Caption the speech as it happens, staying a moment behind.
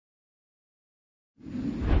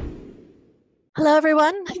Hello,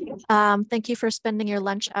 everyone. Thank you for spending your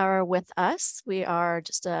lunch hour with us. We are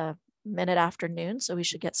just a minute after noon, so we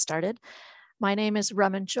should get started. My name is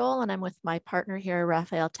Raman Johal, and I'm with my partner here,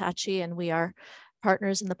 Raphael Tachie, and we are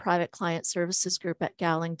partners in the Private Client Services Group at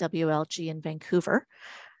Gowling WLG in Vancouver.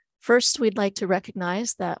 First, we'd like to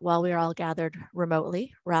recognize that while we are all gathered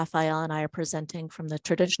remotely, Raphael and I are presenting from the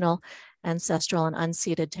traditional, ancestral, and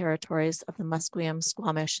unceded territories of the Musqueam,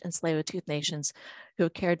 Squamish, and Tsleil-Waututh nations who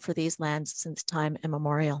have cared for these lands since time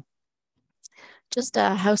immemorial. Just a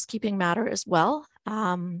housekeeping matter as well.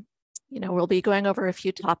 We'll be going over a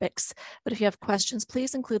few topics, but if you have questions,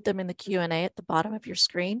 please include them in the Q&A at the bottom of your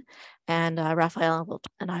screen, and Raphael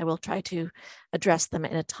and I will try to address them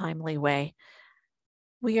in a timely way.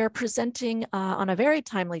 We are presenting on a very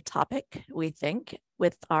timely topic, we think,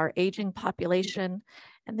 with our aging population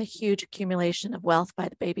and the huge accumulation of wealth by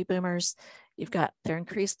the baby boomers. You've got their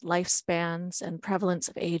increased lifespans and prevalence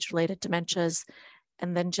of age-related dementias,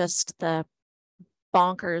 and then just the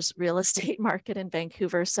bonkers real estate market in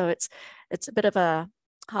Vancouver. So it's a bit of a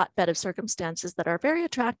hotbed of circumstances that are very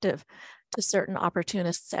attractive to certain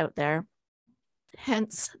opportunists out there.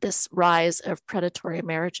 Hence this rise of predatory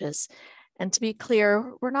marriages. And to be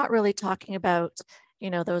clear, we're not really talking about,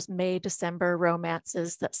 those May, December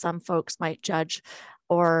romances that some folks might judge,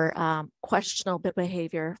 or questionable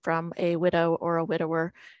behavior from a widow or a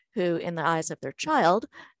widower who, in the eyes of their child,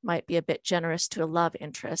 might be a bit generous to a love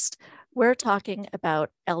interest. We're talking about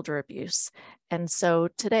elder abuse. And so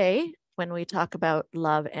today, when we talk about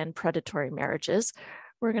love and predatory marriages,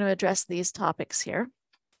 we're going to address these topics here.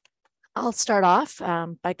 I'll start off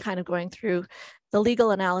by kind of going through the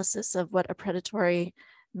legal analysis of what a predatory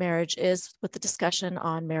marriage is, with the discussion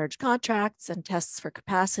on marriage contracts and tests for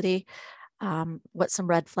capacity, what some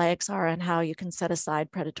red flags are, and how you can set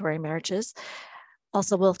aside predatory marriages.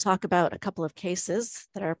 Also, we'll talk about a couple of cases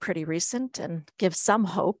that are pretty recent and give some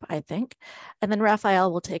hope, I think. And then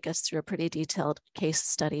Raphael will take us through a pretty detailed case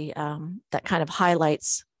study that kind of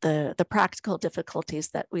highlights the practical difficulties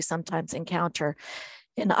that we sometimes encounter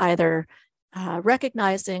in either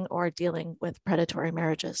recognizing or dealing with predatory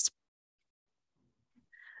marriages.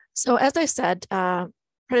 So as I said,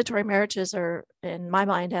 predatory marriages are, in my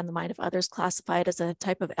mind and the mind of others, classified as a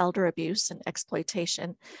type of elder abuse and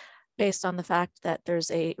exploitation based on the fact that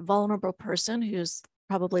there's a vulnerable person who's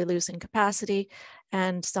probably losing capacity,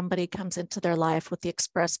 and somebody comes into their life with the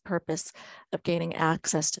express purpose of gaining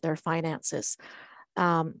access to their finances.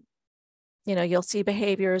 You'll see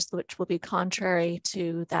behaviors which will be contrary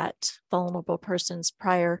to that vulnerable person's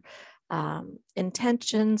prior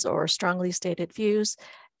intentions or strongly stated views.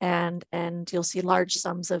 And you'll see large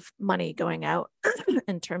sums of money going out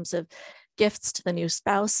in terms of gifts to the new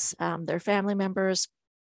spouse, their family members,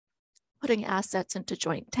 putting assets into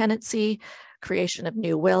joint tenancy, creation of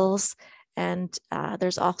new wills, and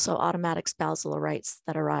there's also automatic spousal rights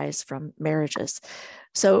that arise from marriages.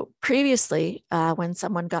 So previously, when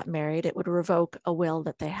someone got married, it would revoke a will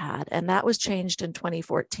that they had. And that was changed in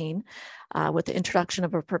 2014 with the introduction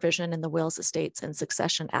of a provision in the Wills, Estates, and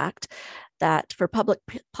Succession Act that, for public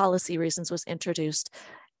policy reasons, was introduced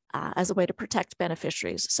as a way to protect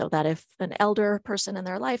beneficiaries, so that if an elder person in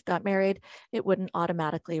their life got married, it wouldn't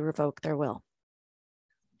automatically revoke their will.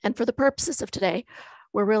 And for the purposes of today,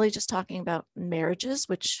 we're really just talking about marriages,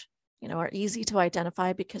 which are easy to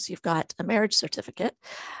identify because you've got a marriage certificate,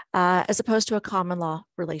 as opposed to a common law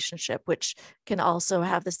relationship, which can also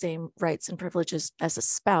have the same rights and privileges as a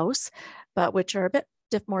spouse, but which are a bit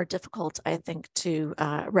more difficult, I think, to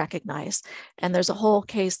recognize. And there's a whole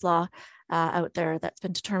case law out there that's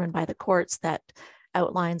been determined by the courts that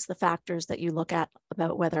outlines the factors that you look at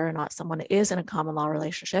about whether or not someone is in a common law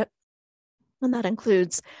relationship. And that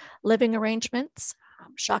includes living arrangements.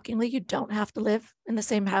 Shockingly, you don't have to live in the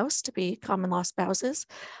same house to be common law spouses.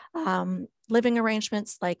 Living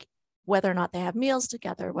arrangements like whether or not they have meals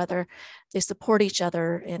together, whether they support each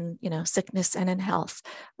other in sickness and in health,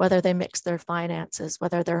 whether they mix their finances,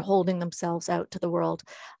 whether they're holding themselves out to the world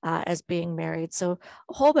as being married. So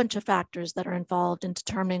a whole bunch of factors that are involved in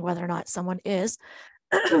determining whether or not someone is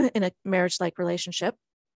in a marriage-like relationship.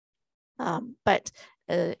 But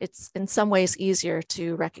it's in some ways easier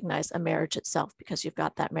to recognize a marriage itself because you've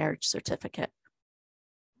got that marriage certificate.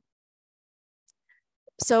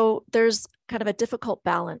 So there's kind of a difficult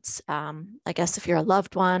balance, I guess, if you're a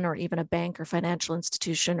loved one or even a bank or financial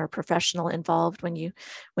institution or professional involved when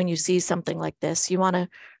you see something like this. You want to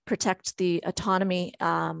protect the autonomy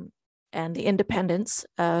and the independence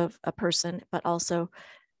of a person, but also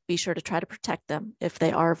be sure to try to protect them if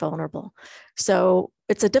they are vulnerable. So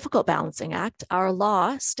it's a difficult balancing act. Our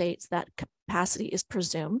law states that capacity is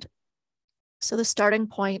presumed, So the starting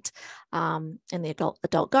point in the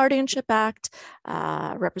Adult Guardianship Act,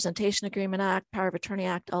 Representation Agreement Act, Power of Attorney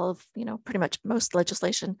Act, all of, pretty much most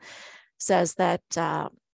legislation says that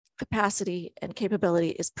capacity and capability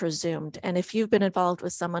is presumed. And if you've been involved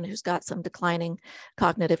with someone who's got some declining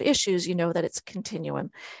cognitive issues, you know that it's a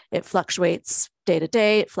continuum. It fluctuates day to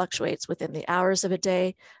day, it fluctuates within the hours of a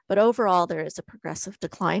day, but overall there is a progressive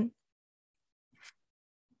decline.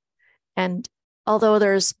 And although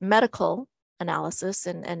there's medical analysis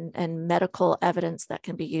and medical evidence that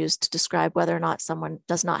can be used to describe whether or not someone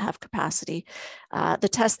does not have capacity, the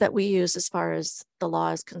test that we use as far as the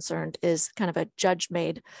law is concerned is kind of a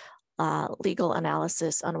judge-made legal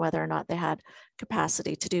analysis on whether or not they had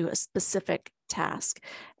capacity to do a specific task.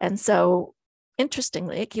 And so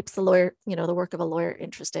interestingly, it keeps the lawyer, the work of a lawyer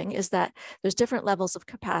interesting, is that there's different levels of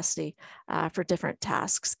capacity for different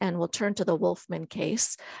tasks. And we'll turn to the Wolfman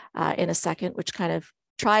case in a second, which kind of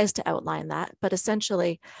tries to outline that. But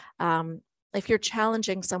essentially, if you're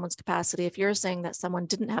challenging someone's capacity, if you're saying that someone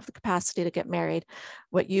didn't have the capacity to get married,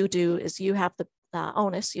 what you do is you have the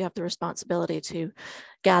onus, you have the responsibility to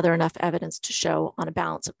gather enough evidence to show on a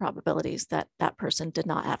balance of probabilities that that person did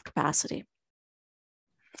not have capacity.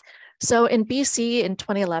 So in BC in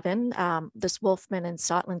 2011, this Wolfman and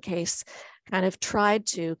Stotland case kind of tried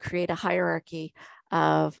to create a hierarchy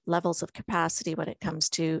of levels of capacity when it comes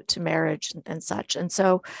to marriage and such. And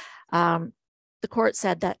so the court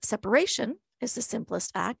said that separation is the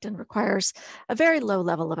simplest act and requires a very low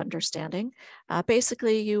level of understanding.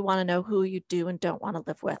 Basically, you want to know who you do and don't want to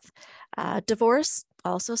live with. Divorce,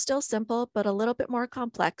 also still simple, but a little bit more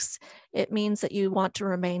complex. It means that you want to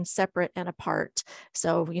remain separate and apart.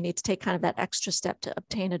 So you need to take kind of that extra step to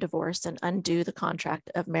obtain a divorce and undo the contract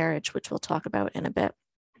of marriage, which we'll talk about in a bit.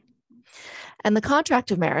 And the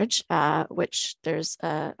contract of marriage, which there's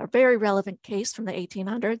a very relevant case from the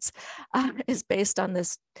 1800s, is based on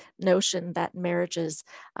this notion that marriages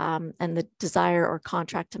and the desire or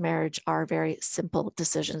contract to marriage are very simple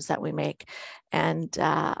decisions that we make. And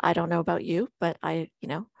I don't know about you, but I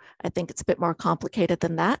think it's a bit more complicated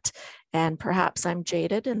than that. And perhaps I'm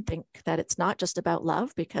jaded and think that it's not just about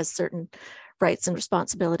love, because certain rights and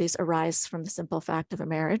responsibilities arise from the simple fact of a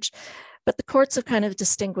marriage. But the courts have kind of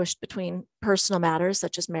distinguished between personal matters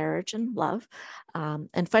such as marriage and love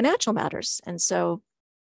and financial matters. And so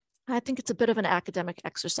I think it's a bit of an academic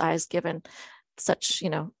exercise given such,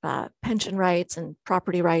 pension rights and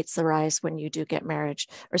property rights arise when you do get marriage,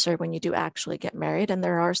 when you do actually get married. And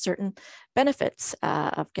there are certain benefits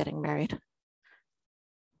of getting married.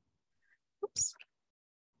 Oops.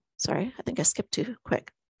 Sorry, I think I skipped too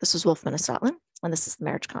quick. This was Wolfman and Stotland, and this is the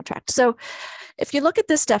marriage contract. So if you look at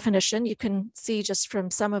this definition, you can see just from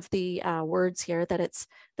some of the words here that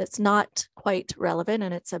that's not quite relevant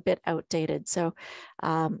and it's a bit outdated. So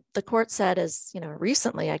the court said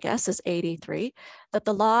recently, I guess, as 83, that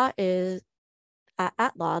the law is,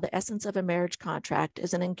 at law, the essence of a marriage contract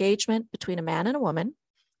is an engagement between a man and a woman,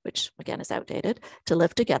 which again is outdated, to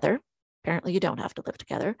live together. Apparently you don't have to live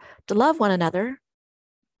together, to love one another,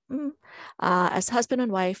 as husband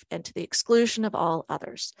and wife, and to the exclusion of all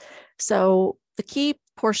others. So the key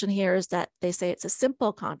portion here is that they say it's a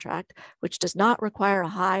simple contract, which does not require a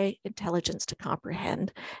high intelligence to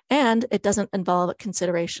comprehend, and it doesn't involve a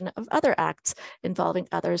consideration of other acts involving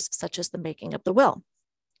others, such as the making of the will.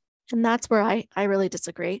 And that's where I really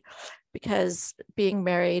disagree, because being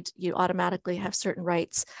married, you automatically have certain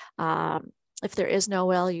rights. If there is no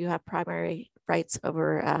will, you have primary rights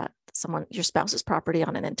over your spouse's property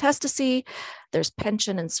on an intestacy. There's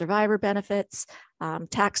pension and survivor benefits,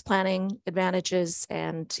 tax planning advantages,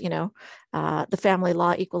 and the family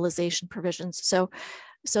law equalization provisions.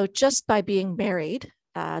 So just by being married,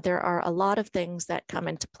 there are a lot of things that come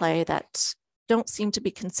into play that don't seem to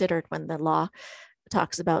be considered when the law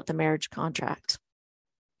talks about the marriage contract.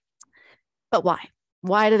 But why?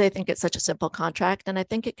 Why do they think it's such a simple contract? And I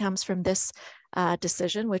think it comes from this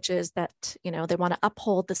decision, which is that, they want to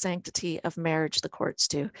uphold the sanctity of marriage, the courts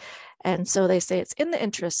do. And so they say it's in the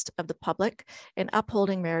interest of the public in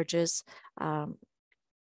upholding marriages. The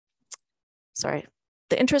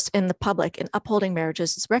interest in the public in upholding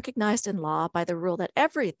marriages is recognized in law by the rule that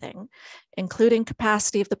everything, including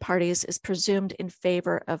capacity of the parties, is presumed in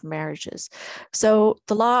favor of marriages. So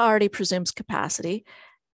the law already presumes capacity.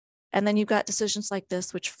 And then you've got decisions like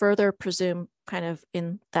this, which further presume kind of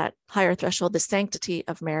in that higher threshold, the sanctity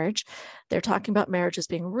of marriage. They're talking about marriage as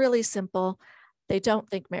being really simple. They don't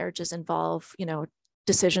think marriages involve,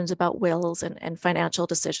 decisions about wills and financial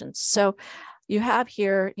decisions. So you have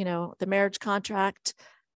here, the marriage contract.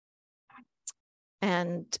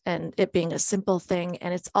 and it being a simple thing.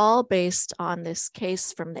 And it's all based on this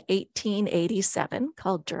case from the 1887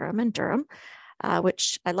 called Durham and Durham,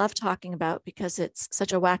 which I love talking about because it's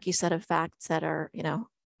such a wacky set of facts that are,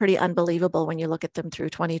 pretty unbelievable when you look at them through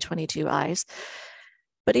 2022 eyes.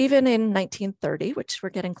 But even in 1930, which we're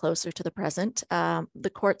getting closer to the present,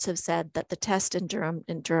 the courts have said that the test in Durham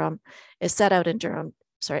is set out,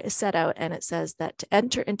 and it says that to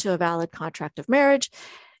enter into a valid contract of marriage,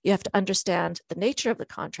 you have to understand the nature of the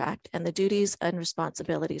contract and the duties and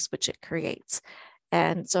responsibilities which it creates.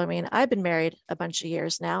 And so, I've been married a bunch of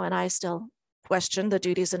years now, and I still question the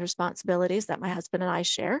duties and responsibilities that my husband and I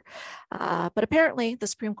share. But apparently, the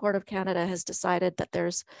Supreme Court of Canada has decided that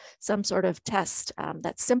there's some sort of test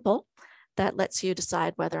that's simple that lets you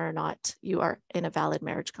decide whether or not you are in a valid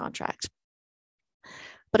marriage contract.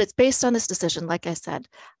 But it's based on this decision, like I said,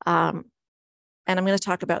 and I'm going to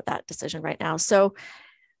talk about that decision right now. So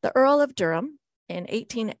the Earl of Durham in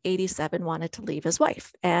 1887 wanted to leave his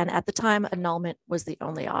wife. And at the time, annulment was the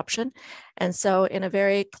only option. And so in a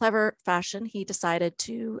very clever fashion, he decided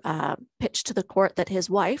to pitch to the court that his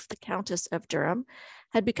wife, the Countess of Durham,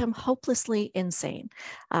 had become hopelessly insane.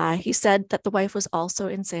 He said that the wife was also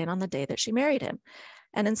insane on the day that she married him.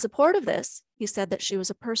 And in support of this, he said that she was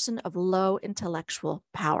a person of low intellectual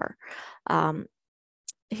power.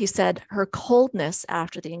 He said her coldness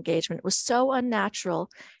after the engagement was so unnatural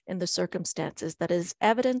in the circumstances that it is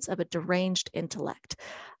evidence of a deranged intellect.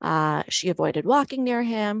 She avoided walking near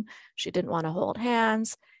him. She didn't want to hold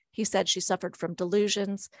hands. He said she suffered from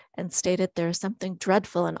delusions and stated, "There is something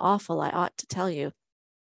dreadful and awful I ought to tell you."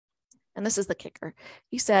 And this is the kicker.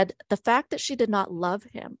 He said, the fact that she did not love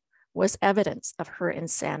him was evidence of her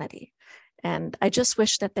insanity. And I just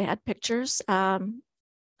wish that they had pictures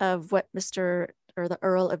of what the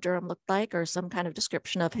Earl of Durham looked like, or some kind of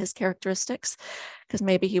description of his characteristics, because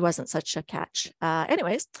maybe he wasn't such a catch.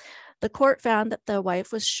 Anyways, the court found that the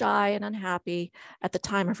wife was shy and unhappy at the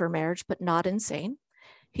time of her marriage, but not insane.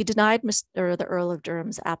 He denied the Earl of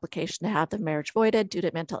Durham's application to have the marriage voided due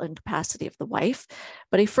to mental incapacity of the wife,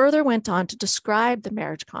 but he further went on to describe the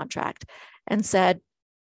marriage contract and said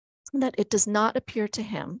that it does not appear to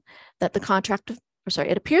him that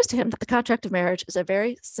it appears to him that the contract of marriage is a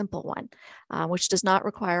very simple one, which does not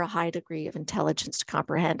require a high degree of intelligence to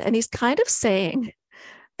comprehend. And he's kind of saying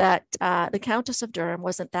that the Countess of Durham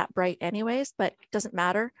wasn't that bright anyways, but it doesn't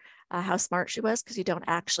matter how smart she was, because you don't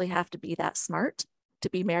actually have to be that smart to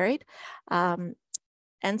be married. And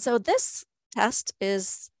so this test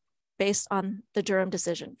is based on the Durham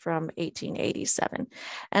decision from 1887.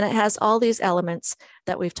 And it has all these elements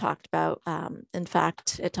that we've talked about. In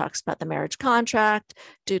fact, it talks about the marriage contract,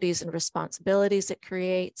 duties and responsibilities it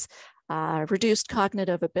creates, reduced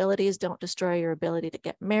cognitive abilities don't destroy your ability to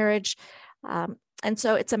get marriage. And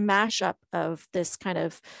so it's a mashup of this kind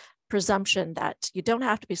of presumption that you don't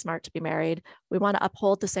have to be smart to be married. We want to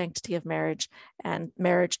uphold the sanctity of marriage, and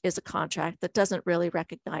marriage is a contract that doesn't really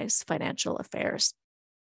recognize financial affairs.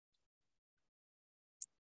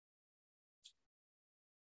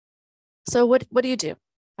 So what do you do?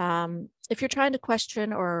 If you're trying to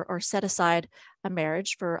question or set aside a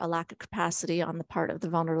marriage for a lack of capacity on the part of the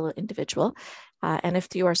vulnerable individual, and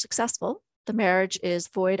if you are successful, the marriage is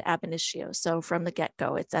void ab initio. So from the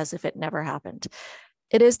get-go, it's as if it never happened.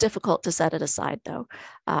 It is difficult to set it aside, though.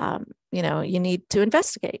 You need to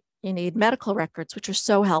investigate. You need medical records, which are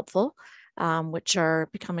so helpful, which are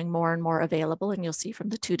becoming more and more available, and you'll see from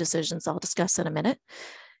the two decisions I'll discuss in a minute.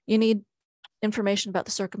 You need information about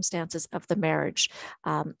the circumstances of the marriage.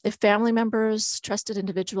 If family members, trusted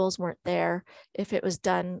individuals weren't there, if it was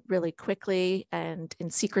done really quickly and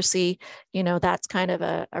in secrecy, that's kind of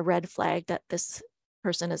a red flag that this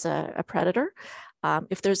person is a predator.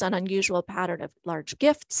 If there's an unusual pattern of large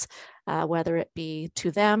gifts, whether it be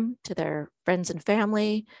to them, to their friends and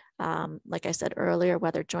family, like I said earlier,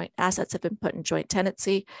 whether joint assets have been put in joint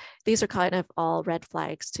tenancy, these are kind of all red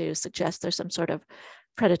flags to suggest there's some sort of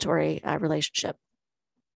predatory relationship.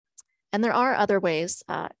 And there are other ways,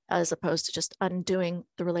 as opposed to just undoing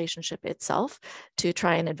the relationship itself, to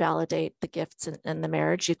try and invalidate the gifts in the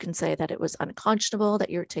marriage. You can say that it was unconscionable, that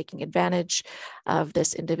you're taking advantage of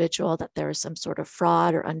this individual, that there is some sort of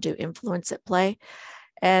fraud or undue influence at play.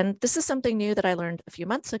 And this is something new that I learned a few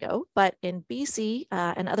months ago, but in BC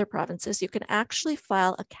and other provinces, you can actually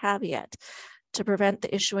file a caveat to prevent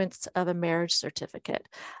the issuance of a marriage certificate.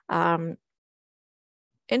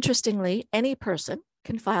 Interestingly, any person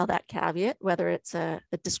can file that caveat, whether it's a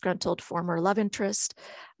disgruntled former love interest,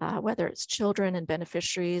 whether it's children and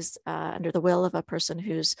beneficiaries under the will of a person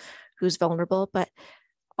who's vulnerable. But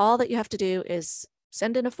all that you have to do is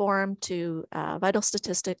send in a form to Vital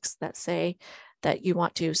Statistics that say that you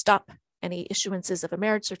want to stop any issuances of a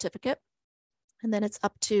marriage certificate. And then it's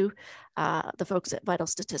up to the folks at Vital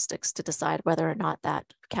Statistics to decide whether or not that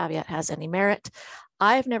caveat has any merit.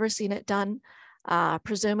 I've never seen it done.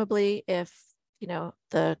 Presumably, if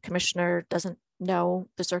the commissioner doesn't know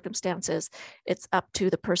the circumstances, it's up to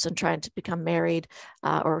the person trying to become married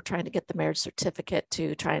or trying to get the marriage certificate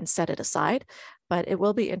to try and set it aside. But it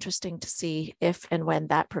will be interesting to see if and when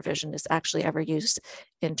that provision is actually ever used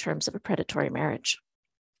in terms of a predatory marriage.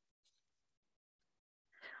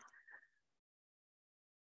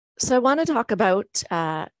 So I want to talk about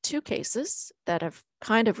two cases that have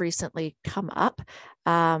kind of recently come up.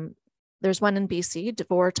 There's one in BC,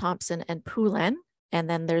 Devore, Thompson, and Poulin. And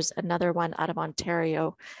then there's another one out of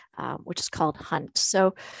Ontario, which is called Hunt.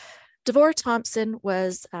 So Devore Thompson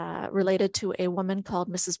was related to a woman called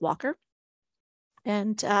Mrs. Walker.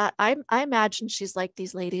 And I imagine she's like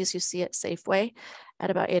these ladies you see at Safeway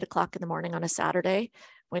at about 8 o'clock in the morning on a Saturday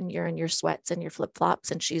when you're in your sweats and your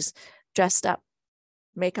flip-flops, and she's dressed up,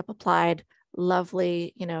 makeup applied,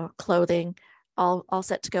 lovely, clothing, all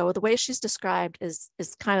set to go. The way she's described is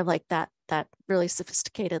kind of like that really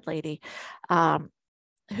sophisticated lady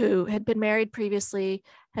who had been married previously,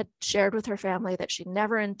 had shared with her family that she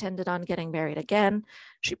never intended on getting married again.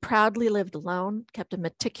 She proudly lived alone, kept a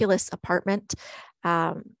meticulous apartment.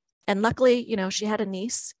 And luckily, she had a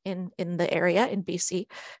niece in the area in BC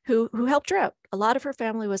who helped her out. A lot of her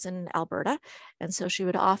family was in Alberta. And so she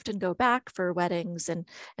would often go back for weddings and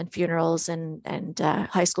funerals and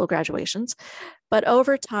high school graduations. But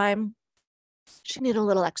over time, she needed a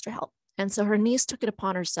little extra help. And so her niece took it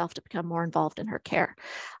upon herself to become more involved in her care.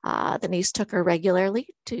 The niece took her regularly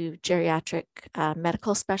to geriatric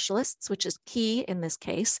medical specialists, which is key in this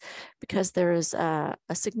case because there is a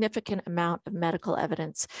significant amount of medical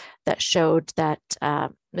evidence that showed that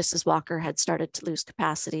Mrs. Walker had started to lose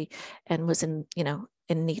capacity and was in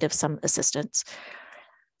need of some assistance.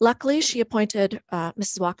 Luckily, she appointed,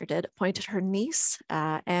 Mrs. Walker appointed her niece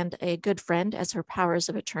and a good friend as her powers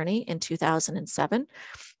of attorney in 2007.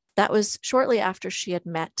 That was shortly after she had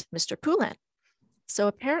met Mr. Poulin. So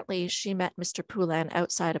apparently she met Mr. Poulin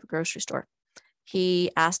outside of a grocery store.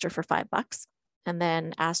 He asked her for $5 and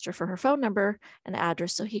then asked her for her phone number and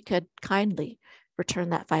address so he could kindly return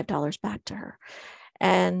that $5 back to her.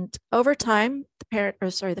 And over time,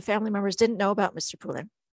 the family members didn't know about Mr. Poulin.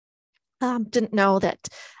 Didn't know that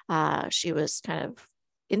she was kind of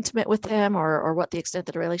intimate with him or what the extent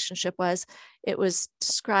of the relationship was. It was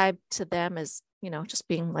described to them as just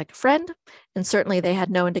being like a friend. And certainly they had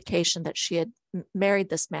no indication that she had married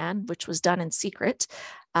this man, which was done in secret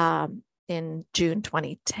in June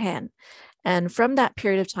 2010. And from that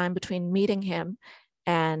period of time between meeting him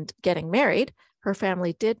and getting married, her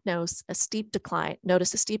family did notice a steep decline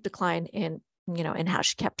in, in how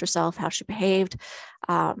she kept herself, how she behaved.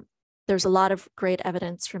 There's a lot of great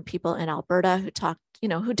evidence from people in Alberta who talked,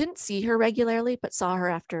 who didn't see her regularly, but saw her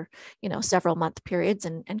after, several month periods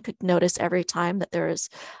and could notice every time that there is,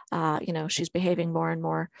 she's behaving more and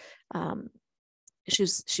more.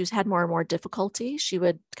 She's had more and more difficulty. She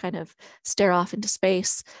would kind of stare off into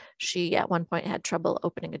space. She at one point had trouble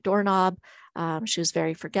opening a doorknob. She was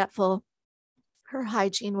very forgetful. Her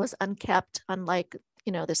hygiene was unkept, unlike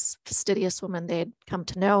this fastidious woman they had come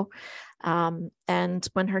to know. And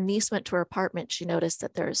when her niece went to her apartment, she noticed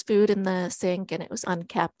that there was food in the sink and it was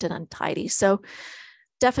unkept and untidy. So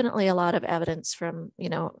definitely a lot of evidence from,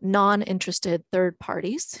 non-interested third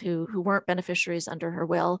parties who weren't beneficiaries under her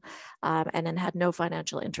will and then had no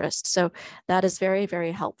financial interest. So that is very,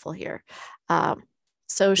 very helpful here.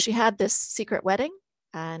 So she had this secret wedding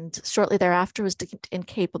and shortly thereafter was deemed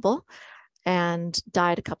incapable and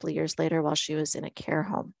died a couple of years later while she was in a care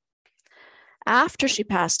home. After she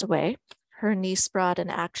passed away, her niece brought an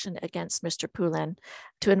action against Mr. Poulin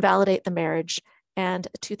to invalidate the marriage and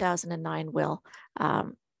a 2009 will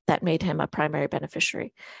that made him a primary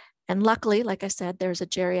beneficiary. And luckily, like I said, there's a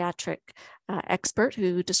geriatric expert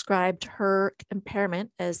who described her impairment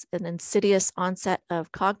as an insidious onset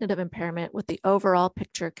of cognitive impairment with the overall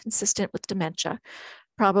picture consistent with dementia,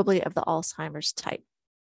 probably of the Alzheimer's type.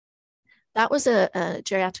 That was a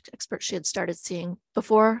geriatric expert she had started seeing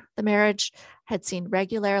before the marriage, had seen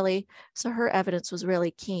regularly. So her evidence was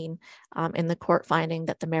really keen in the court finding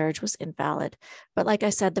that the marriage was invalid. But like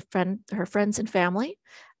I said, her friends and family,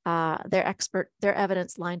 their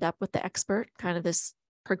evidence lined up with the expert, kind of this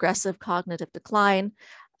progressive cognitive decline,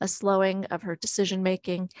 a slowing of her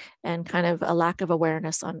decision-making, and kind of a lack of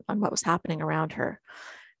awareness on what was happening around her.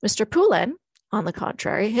 Mr. Poulin, on the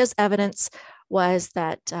contrary, his evidence was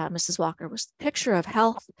that Mrs. Walker was the picture of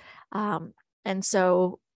health. And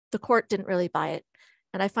so the court didn't really buy it.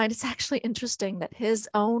 And I find it's actually interesting that his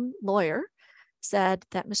own lawyer said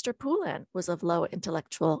that Mr. Poulin was of low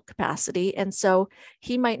intellectual capacity. And so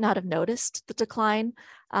he might not have noticed the decline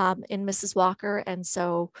in Mrs. Walker. And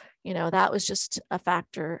so, that was just a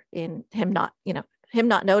factor in him not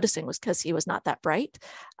noticing was because he was not that bright,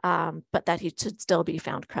 but that he should still be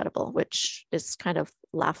found credible, which is kind of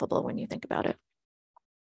laughable when you think about it.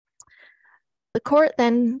 The court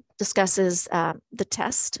then discusses the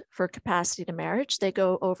test for capacity to marriage. They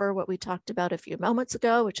go over what we talked about a few moments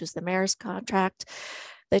ago, which is the marriage contract.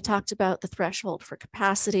 They talked about the threshold for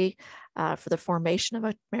capacity for the formation of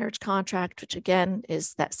a marriage contract, which again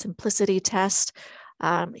is that simplicity test.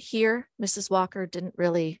 Here, Mrs. Walker didn't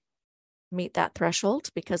really meet that threshold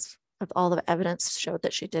because of all the evidence showed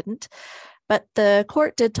that she didn't. But the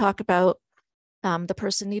court did talk about the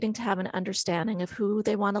person needing to have an understanding of who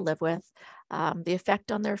they want to live with, the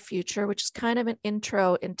effect on their future, which is kind of an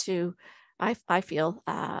intro into, I feel,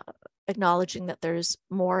 acknowledging that there's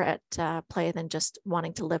more at play than just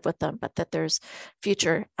wanting to live with them, but that there's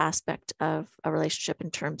future aspect of a relationship in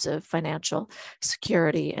terms of financial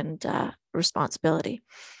security and responsibility.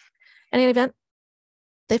 In any event,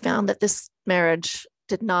 they found that this marriage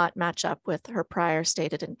did not match up with her prior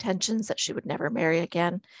stated intentions that she would never marry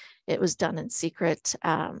again. It was done in secret.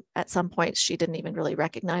 At some point, she didn't even really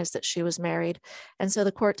recognize that she was married. And so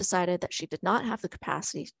the court decided that she did not have the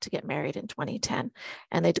capacity to get married in 2010.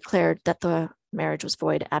 And they declared that the marriage was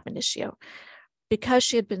void ab initio. Because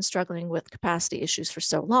she had been struggling with capacity issues for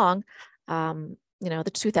so long,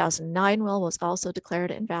 the 2009 will was also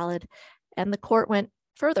declared invalid. And the court went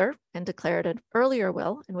further and declared an earlier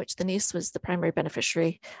will in which the niece was the primary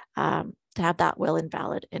beneficiary to have that will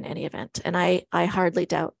invalid in any event. And I hardly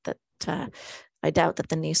doubt that,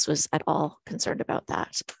 the niece was at all concerned about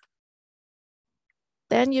that.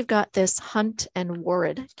 Then you've got this Hunt and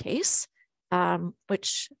Warren case,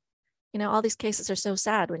 which, all these cases are so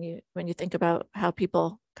sad when you think about how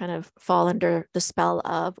people kind of fall under the spell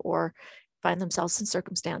of or find themselves in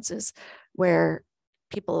circumstances where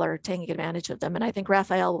people are taking advantage of them. And I think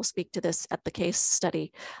Raphael will speak to this at the case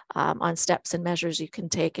study on steps and measures you can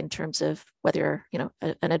take in terms of whether you're,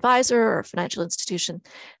 an advisor or a financial institution,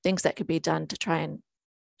 things that could be done to try and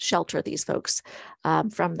shelter these folks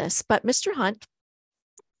from this. But Mr. Hunt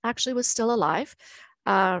actually was still alive,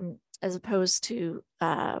 as opposed to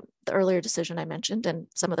the earlier decision I mentioned and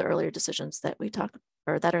some of the earlier decisions that we talked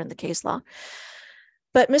or that are in the case law.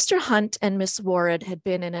 But Mr. Hunt and Miss Warren had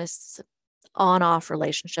been in a on-off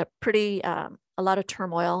relationship, a lot of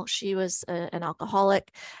turmoil. She was an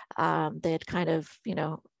alcoholic. They had kind of,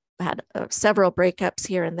 had several breakups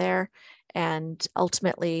here and there. And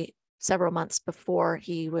ultimately, several months before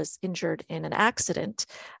he was injured in an accident,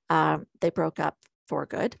 they broke up for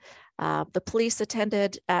good. The police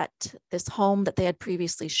attended at this home that they had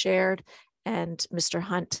previously shared. And Mr.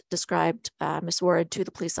 Hunt described Miss Warren to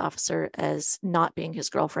the police officer as not being his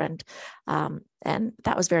girlfriend. And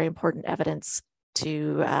that was very important evidence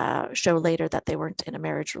to show later that they weren't in a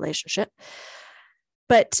marriage relationship.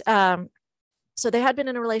 But so they had been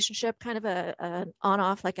in a relationship, kind of an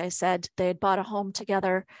on-off, like I said. They had bought a home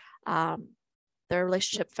together. Their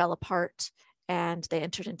relationship fell apart and they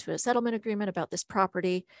entered into a settlement agreement about this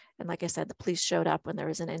property. And like I said, the police showed up when there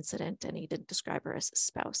was an incident and he didn't describe her as a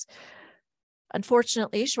spouse.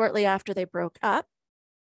 Unfortunately, shortly after they broke up,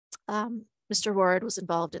 Mr. Ward was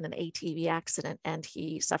involved in an ATV accident and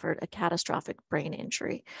he suffered a catastrophic brain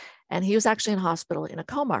injury. And he was actually in hospital in a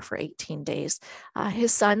coma for 18 days.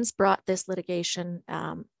 His sons brought this litigation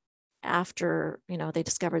after they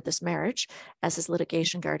discovered this marriage as his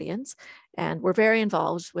litigation guardians and were very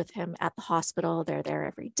involved with him at the hospital. They're there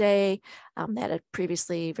every day. They had a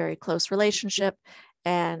previously very close relationship.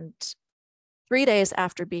 And 3 days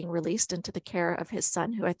after being released into the care of his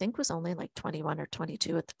son, who I think was only like 21 or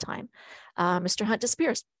 22 at the time, Mr. Hunt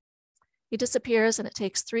disappears. He disappears and it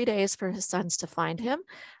takes 3 days for his sons to find him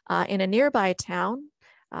in a nearby town,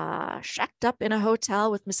 shacked up in a hotel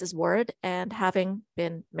with Mrs. Ward and having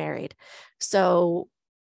been married. So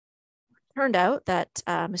it turned out that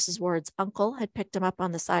Mrs. Ward's uncle had picked him up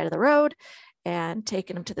on the side of the road and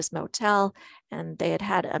taken him to this motel, and they had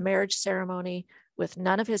had a marriage ceremony with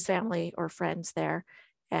none of his family or friends there.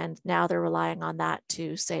 And now they're relying on that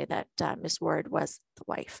to say that Miss Ward was the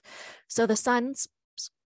wife. So the sons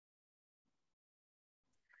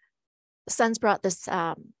brought this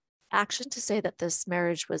action to say that this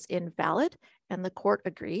marriage was invalid, and the court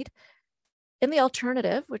agreed. In the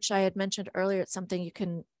alternative, which I had mentioned earlier, it's something you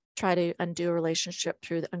can try to undo a relationship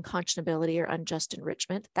through the unconscionability or unjust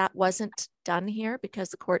enrichment. That wasn't done here because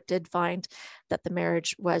the court did find that the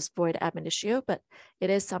marriage was void ab initio, but it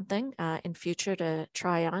is something in future to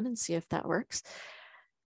try on and see if that works.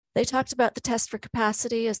 They talked about the test for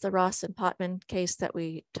capacity as the Ross and Potman case that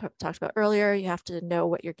we talked about earlier. You have to know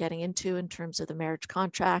what you're getting into in terms of the marriage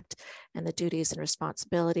contract and the duties and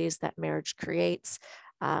responsibilities that marriage creates,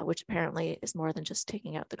 which apparently is more than just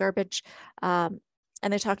taking out the garbage. And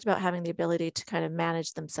they talked about having the ability to kind of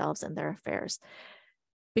manage themselves and their affairs.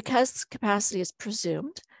 Because capacity is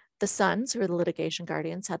presumed, the sons, who are the litigation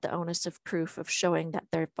guardians, had the onus of proof of showing that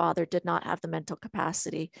their father did not have the mental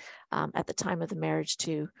capacity at the time of the marriage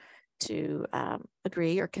to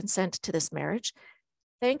agree or consent to this marriage.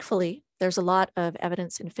 Thankfully, there's a lot of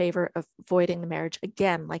evidence in favor of voiding the marriage,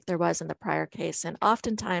 again, like there was in the prior case. And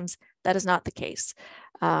oftentimes that is not the case.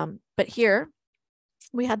 But here,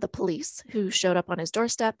 we had the police who showed up on his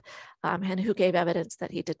doorstep and who gave evidence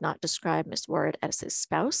that he did not describe Ms. Ward as his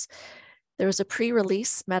spouse. There was a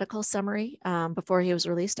pre-release medical summary before he was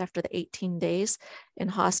released after the 18 days in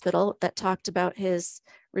hospital that talked about his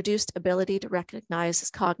reduced ability to recognize his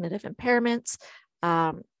cognitive impairments,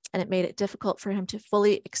 and it made it difficult for him to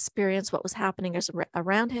fully experience what was happening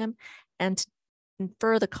around him and to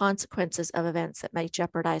infer the consequences of events that might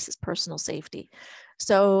jeopardize his personal safety.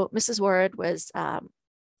 So Mrs. Ward was,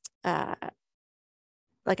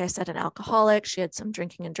 like I said, an alcoholic. She had some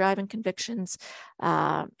drinking and driving convictions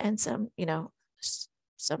and some,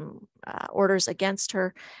 orders against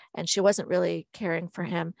her, and she wasn't really caring for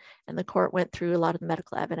him. And the court went through a lot of the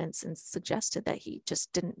medical evidence and suggested that he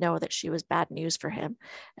just didn't know that she was bad news for him.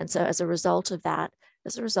 And so as a result of that,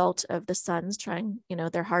 as a result of the sons trying,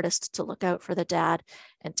 their hardest to look out for the dad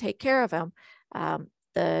and take care of him,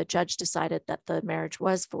 the judge decided that the marriage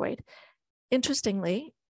was void.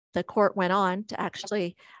 Interestingly, the court went on to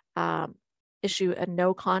actually issue a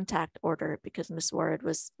no contact order because Ms. Ward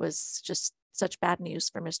was just such bad news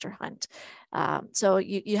for Mr. Hunt. So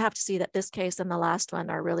you have to see that this case and the last one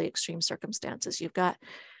are really extreme circumstances. You've got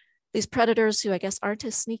these predators who I guess aren't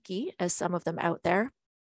as sneaky as some of them out there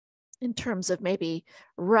in terms of maybe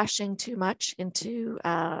rushing too much into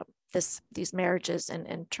these marriages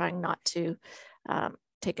and trying not to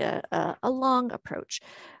take a long approach.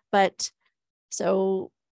 But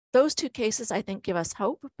so those two cases, I think, give us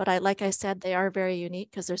hope, but like I said, they are very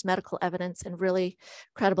unique because there's medical evidence and really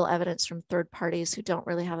credible evidence from third parties who don't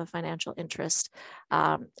really have a financial interest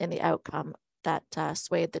in the outcome that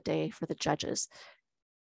swayed the day for the judges.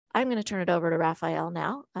 I'm going to turn it over to Raphael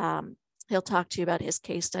now. He'll talk to you about his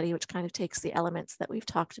case study, which kind of takes the elements that we've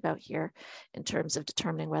talked about here in terms of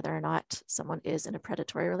determining whether or not someone is in a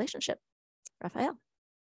predatory relationship. Raphael.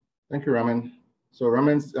 Thank you, Raman. So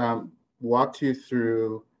Raman's walked you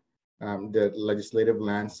through the legislative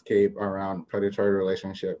landscape around predatory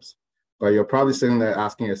relationships. But you're probably sitting there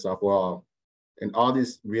asking yourself, well, in all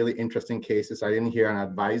these really interesting cases, I didn't hear an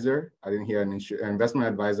advisor, I didn't hear an investment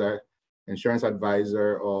advisor, insurance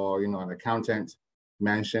advisor, or an accountant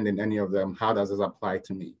mentioned in any of them. How does this apply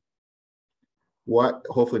to me? What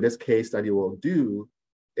hopefully this case study will do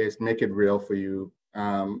is make it real for you.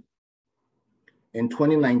 In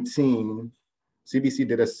 2019, CBC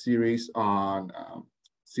did a series on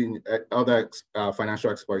other financial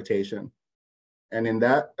exploitation. And in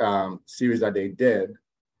that series that they did,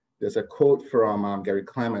 there's a quote from Gary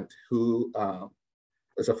Clement, who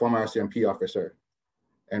is a former RCMP officer.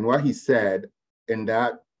 And what he said in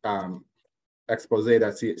that expose that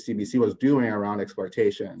CBC was doing around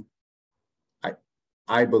exploitation,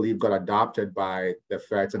 I believe got adopted by the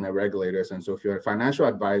feds and the regulators. And so if you're a financial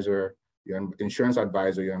advisor, you're an insurance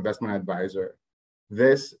advisor, you're an investment advisor,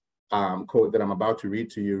 this quote that I'm about to read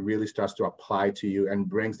to you really starts to apply to you and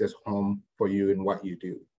brings this home for you in what you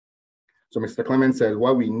do. So Mr. Clement says,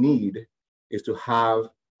 what we need is to have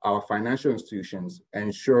our financial institutions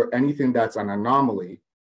ensure anything that's an anomaly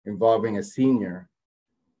involving a senior,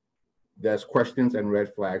 there's questions and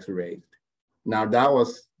red flags raised. Now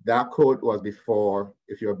that quote was before,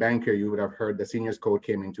 if you're a banker, you would have heard the seniors code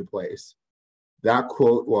came into place. That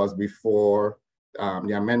quote was before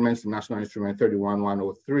the amendments to National Instrument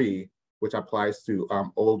 31103, which applies to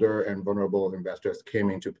older and vulnerable investors, came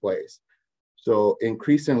into place. So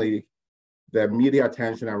increasingly, the media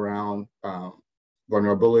attention around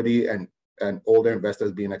vulnerability and older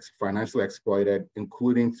investors being financially exploited,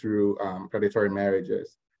 including through predatory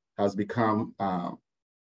marriages, has become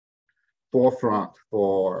forefront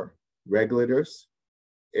for regulators.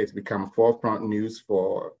 It's become forefront news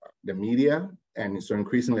for the media. And so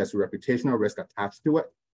increasingly there's a reputational risk attached to it.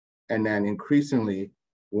 And then increasingly,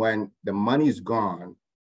 when the money's gone,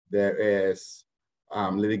 there is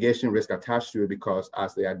litigation risk attached to it, because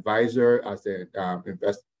as the advisor, as the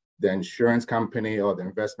insurance company or the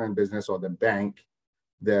investment business or the bank,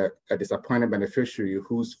 a disappointed beneficiary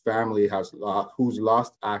whose family who's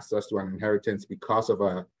lost access to an inheritance because of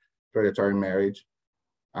a predatory marriage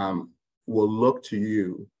will look to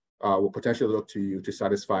you, will potentially look to you to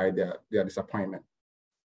satisfy their disappointment.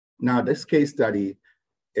 Now, this case study,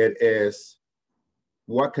 it is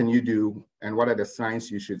what can you do and what are the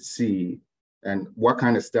signs you should see and what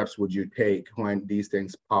kind of steps would you take when these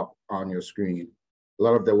things pop on your screen. A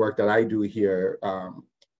lot of the work that I do here,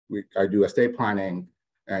 I do estate planning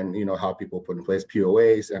and help people put in place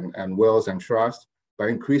POAs and wills and trusts. But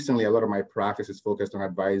increasingly, a lot of my practice is focused on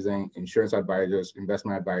advising insurance advisors,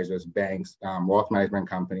 investment advisors, banks, wealth management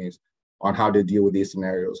companies on how to deal with these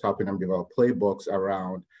scenarios, helping them develop playbooks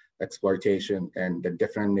around exploitation and the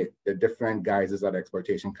different guises that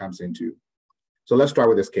exploitation comes into. So let's start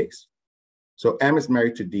with this case. So M is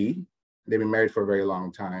married to D. They've been married for a very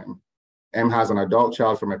long time. M has an adult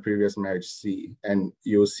child from a previous marriage, C, and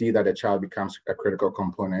you'll see that the child becomes a critical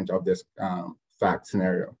component of this fact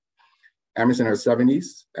scenario. M is in her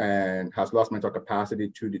 70s and has lost mental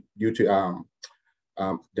capacity due to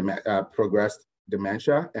progressed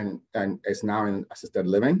dementia and is now in assisted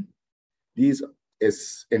living. D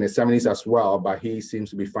is in his 70s as well, but he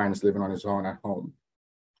seems to be fine as living on his own at home.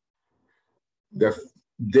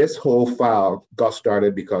 This whole file got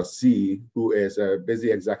started because C, who is a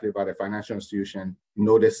busy executive at a financial institution,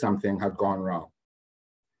 noticed something had gone wrong.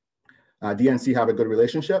 D and C have a good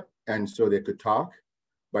relationship, and so they could talk,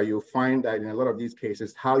 but you'll find that in a lot of these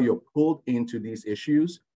cases, how you're pulled into these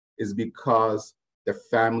issues is because the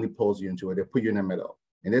family pulls you into it. They put you in the middle.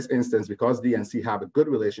 In this instance, because D and C have a good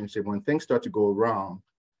relationship, when things start to go wrong,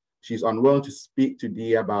 she's unwilling to speak to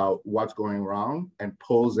D about what's going wrong and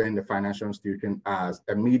pulls in the financial institution as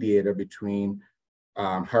a mediator between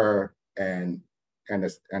her and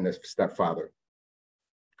the stepfather.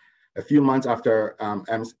 A few months after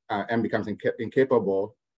M becomes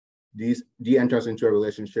incapable, D enters into a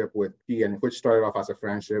relationship with P, and which started off as a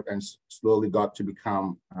friendship and slowly got to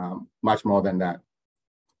become much more than that.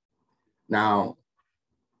 Now,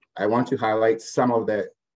 I want to highlight some of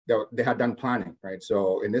they had done planning, right?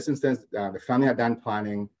 So in this instance, the family had done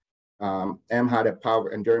planning. M had a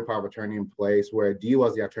enduring power of attorney in place where D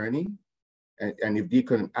was the attorney. And if D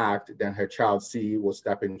couldn't act, then her child C will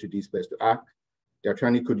step into D's place to act. The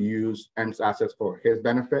attorney could use M's assets for his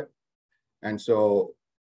benefit. And so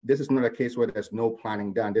this is not a case where there's no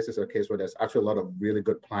planning done. This is a case where there's actually a lot of really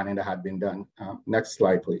good planning that had been done. Next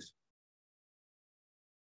slide, please.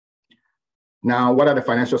 Now, what are the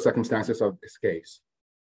financial circumstances of this case?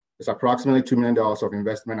 It's approximately $2 million of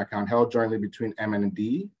investment account held jointly between M and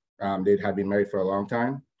D. They had been married for a long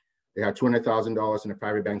time. They had $200,000 in a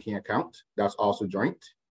private banking account. That's also joint.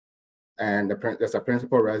 And there's a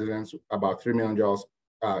principal residence, about $3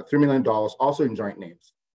 million also in joint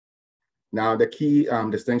names. Now, the key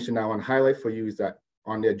distinction I want to highlight for you is that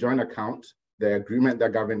on their joint account, the agreement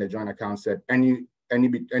that governed the joint account said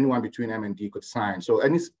anyone between M and D could sign. So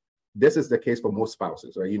this is the case for most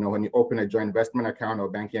spouses, right? When you open a joint investment account or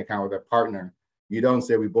banking account with a partner, you don't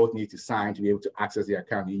say we both need to sign to be able to access the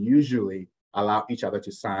account. You usually allow each other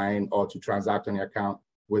to sign or to transact on the account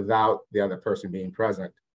without the other person being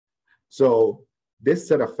present. So this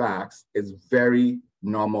set of facts is very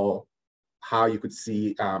normal, how you could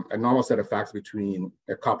see a normal set of facts between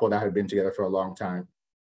a couple that had been together for a long time.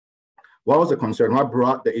 What was the concern? What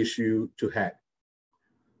brought the issue to head?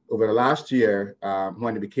 Over the last year,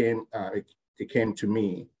 when it came to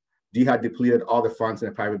me, D had depleted all the funds in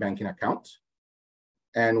a private banking account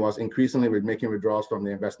and was increasingly making withdrawals from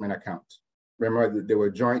the investment account. Remember, they were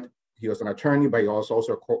joint. He was an attorney, but he was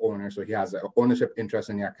also a co-owner, so he has an ownership interest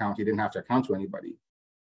in the account. He didn't have to account to anybody.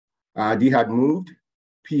 D had moved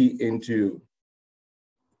P into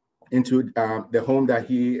the home that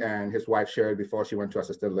he and his wife shared before she went to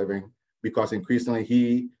assisted living, because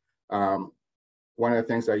increasingly one of the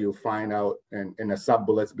things that you'll find out in the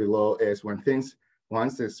sub-bullets below is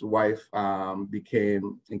once his wife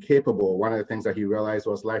became incapable, one of the things that he realized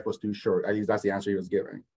was life was too short. At least that's the answer he was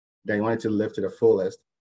giving. That he wanted to live to the fullest.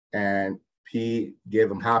 And P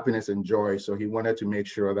gave him happiness and joy. So he wanted to make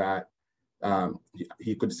sure that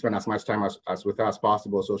he could spend as much time as with her as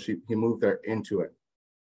possible. So he moved her into it.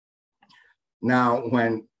 Now,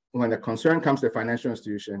 when the concern comes to the financial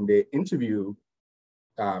institution, they interview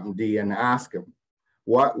D and ask him,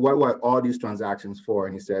 what were all these transactions for?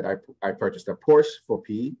 And he said, I purchased a Porsche for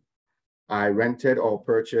P. I rented or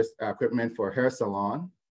purchased equipment for hair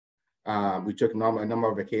salon. We took a number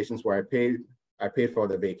of vacations where I paid for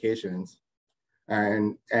the vacations,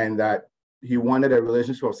 and that he wanted a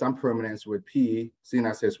relationship of some permanence with P, seeing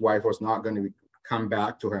as his wife was not going to come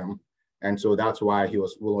back to him. And so that's why he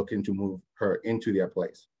was looking to move her into their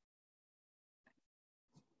place.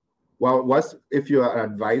 Well, if you're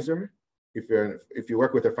an advisor, if you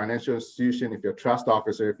work with a financial institution, if you're a trust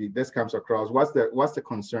officer, if this comes across, what's the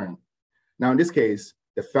concern? Now, in this case,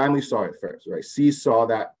 the family saw it first, right? C saw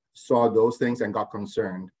those things and got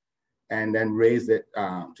concerned, and then raised it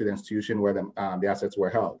to the institution where the assets were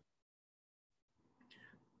held.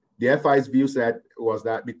 The FI's view was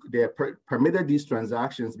that they permitted these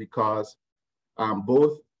transactions because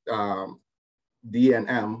both D and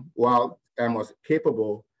M, while M was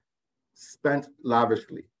capable, spent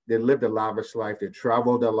lavishly. They lived a lavish life. They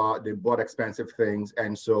traveled a lot. They bought expensive things.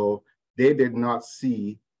 And so they did not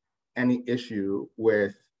see any issue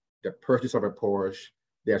with the purchase of a Porsche,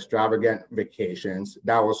 the extravagant vacations.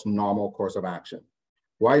 That was normal course of action.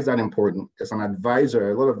 Why is that important? As an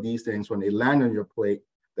advisor, a lot of these things, when they land on your plate,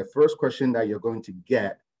 the first question that you're going to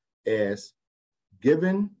get is,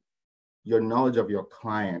 given your knowledge of your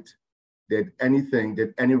client, did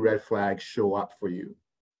any red flag show up for you?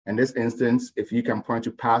 In this instance, if you can point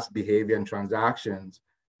to past behavior and transactions,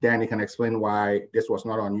 then you can explain why this was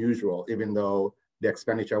not unusual, even though the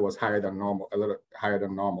expenditure was higher than normal, a little higher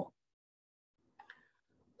than normal.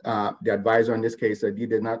 The advisor in this case said he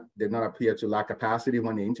did not appear to lack capacity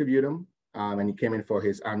when they interviewed him, and he came in for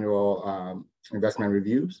his annual investment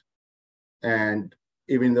reviews. And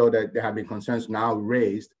even though there had been concerns now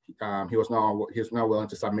raised, he was not willing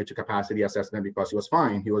to submit to capacity assessment because he was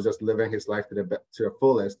fine. He was just living his life to the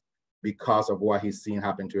fullest because of what he's seen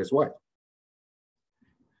happen to his wife.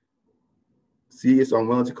 C is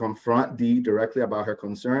unwilling to confront D directly about her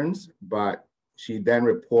concerns, but she then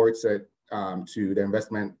reports it to the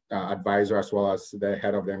investment advisor as well as the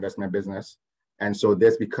head of the investment business. And so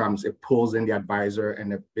this it pulls in the advisor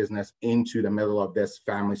and the business into the middle of this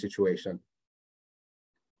family situation.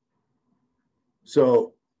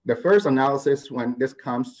 So the first analysis when this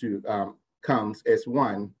comes is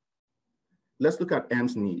one, let's look at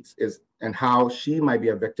M's needs and how she might be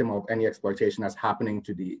a victim of any exploitation that's happening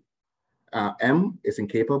to D. M is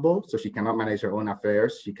incapable, so she cannot manage her own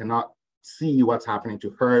affairs. She cannot see what's happening to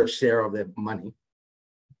her share of the money.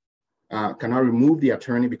 Cannot remove the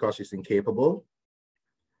attorney because she's incapable.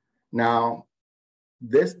 Now,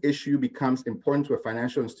 this issue becomes important to a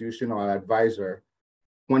financial institution or an advisor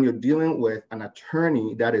when you're dealing with an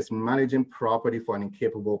attorney that is managing property for an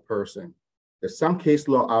incapable person. There's some case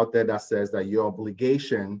law out there that says that your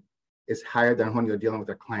obligation is higher than when you're dealing with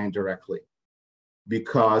a client directly,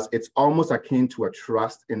 because it's almost akin to a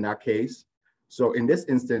trust in that case. So in this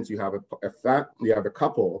instance, you have a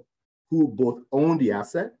couple who both own the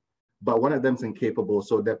asset, but one of them is incapable.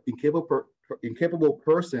 So the incapable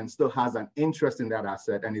person still has an interest in that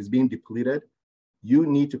asset and is being depleted. You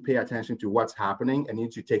need to pay attention to what's happening and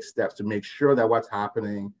need to take steps to make sure that what's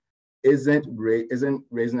happening isn't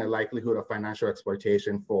raising a likelihood of financial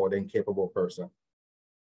exploitation for the incapable person.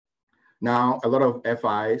 Now, a lot of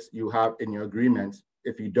FIs you have in your agreement,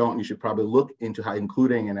 if you don't, you should probably look into how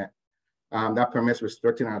including in it. That permits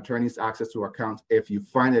restricting an attorney's access to accounts if you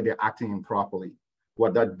find that they're acting improperly.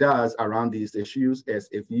 What that does around these issues is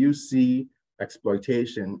if you see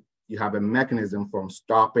exploitation, you have a mechanism from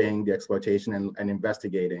stopping the exploitation and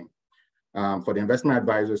investigating. For the investment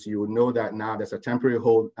advisors, you would know that now there's a temporary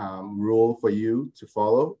hold rule for you to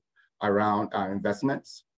follow around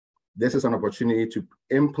investments. This is an opportunity to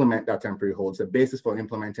implement that temporary hold. It's the basis for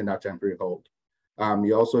implementing that temporary hold.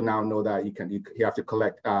 You also now know that you have to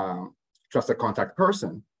collect trusted contact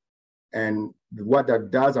person. And what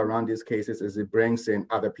that does around these cases is it brings in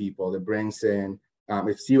other people. It brings in,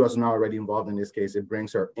 if she was not already involved in this case, it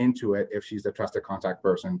brings her into it if she's the trusted contact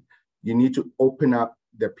person. You need to open up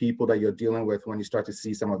the people that you're dealing with when you start to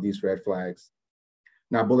see some of these red flags.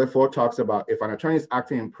 Now, bullet 4 talks about if an attorney is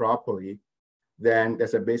acting improperly, then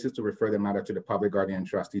there's a basis to refer the matter to the public guardian and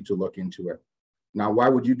trustee to look into it. Now, why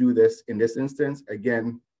would you do this in this instance?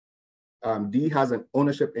 Again, D has an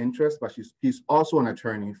ownership interest, but he's also an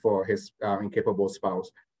attorney for his incapable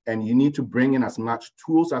spouse. And you need to bring in as much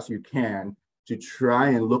tools as you can to try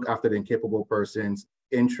and look after the incapable person's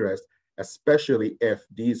interest, especially if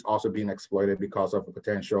D is also being exploited because of a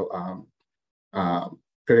potential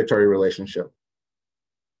predatory relationship.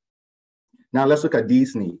 Now let's look at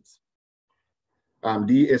D's needs.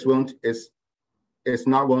 D is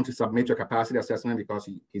not willing to submit to a capacity assessment because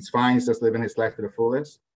he's fine, he's just living his life to the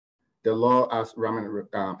fullest. The law, as Raman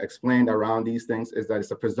explained around these things, is that it's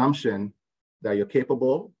a presumption that you're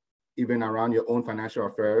capable, even around your own financial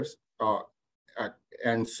affairs.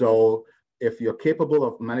 And so if you're capable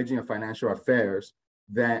of managing your financial affairs,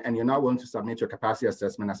 then, and you're not willing to submit your capacity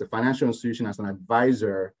assessment as a financial institution, as an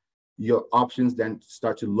advisor, your options then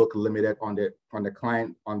start to look limited on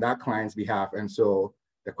that client's behalf. And so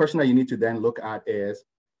the question that you need to then look at is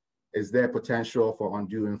there potential for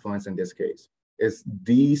undue influence in this case? Is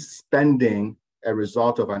the spending a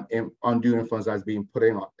result of an undue influence that's being put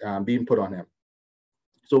on him?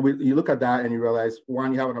 So you look at that and you realize,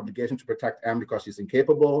 one, you have an obligation to protect M because she's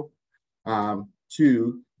incapable.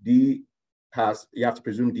 Two, you have to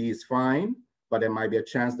presume D is fine, but there might be a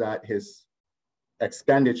chance that his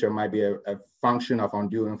expenditure might be a function of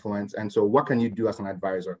undue influence. And so what can you do as an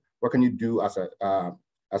advisor? What can you do as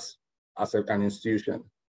an institution?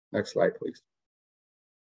 Next slide, please.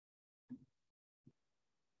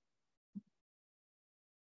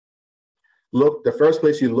 Look, the first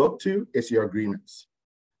place you look to is your agreements,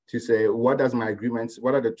 to say, what are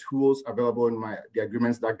the tools available in the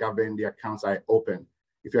agreements that govern the accounts I open?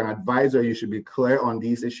 If you're an advisor, you should be clear on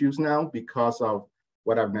these issues now because of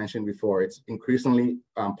what I've mentioned before. It's increasingly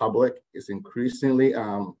public, it's increasingly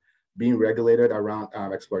being regulated around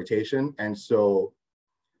exploitation. And so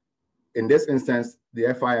in this instance,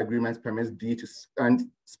 the FI agreement permits D to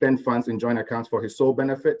spend funds in joint accounts for his sole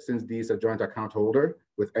benefit, since D is a joint account holder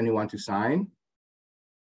with anyone to sign.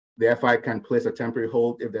 The FI can place a temporary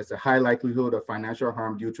hold if there's a high likelihood of financial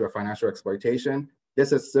harm due to a financial exploitation.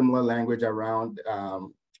 This is similar language around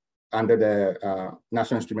under the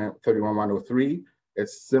National Instrument 31103.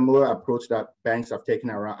 It's similar approach that banks have taken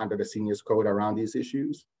around under the Seniors Code around these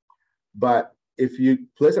issues. But if you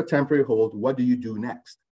place a temporary hold, what do you do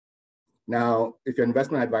next? Now, if you're an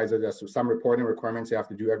investment advisor, there's some reporting requirements you have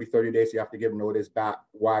to do every 30 days. You have to give notice back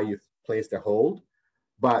why you've placed a hold.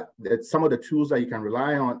 But some of the tools that you can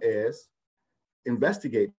rely on is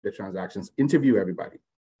investigate the transactions, interview everybody.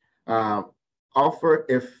 Offer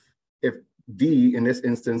if D, in this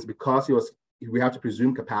instance, because we have to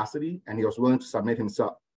presume capacity and he was unwilling to submit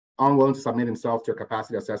himself to a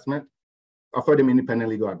capacity assessment, offer them independent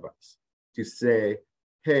legal advice to say,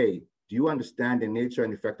 hey, do you understand the nature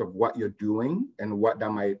and effect of what you're doing and what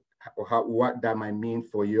that might mean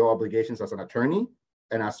for your obligations as an attorney,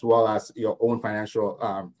 and as well as your own financial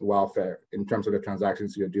welfare in terms of the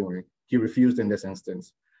transactions you're doing? He refused in this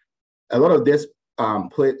instance. A lot of this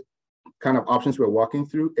kind of options we're walking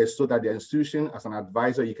through is so that the institution, as an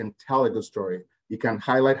advisor, you can tell a good story. You can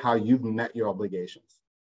highlight how you've met your obligations.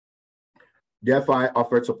 The FI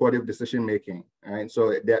offered supportive decision-making, right?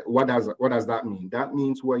 So what does that mean? That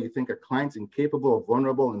means where you think a client's incapable or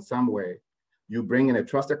vulnerable in some way, you bring in a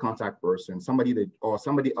trusted contact person, somebody else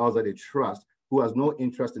that they trust, who has no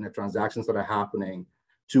interest in the transactions that are happening,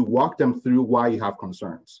 to walk them through why you have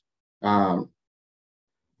concerns.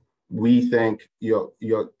 We think you're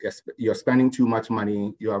spending too much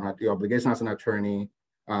money, you have your obligation as an attorney,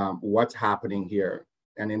 what's happening here?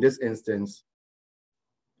 And in this instance,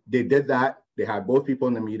 they did that. They had both people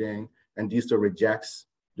in the meeting, and D still rejects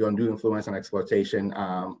the undue influence and exploitation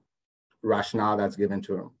rationale that's given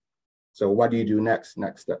to him. So what do you do next?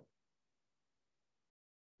 Next step.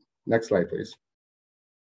 Next slide, please.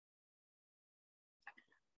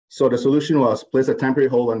 So the solution was place a temporary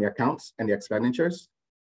hold on the accounts and the expenditures,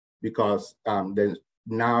 because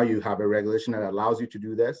now you have a regulation that allows you to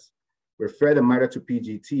do this. Refer the matter to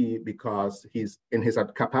PGT because he's in his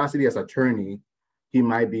capacity as attorney, he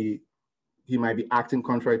might be acting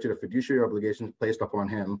contrary to the fiduciary obligations placed upon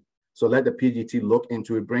him. So let the PGT look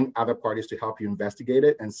into it, bring other parties to help you investigate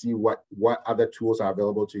it and see what other tools are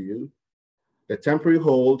available to you. The temporary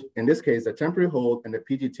hold, in this case, the temporary hold and the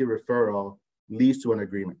PGT referral leads to an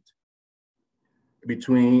agreement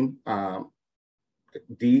between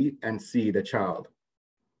D and C, the child.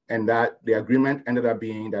 And that the agreement ended up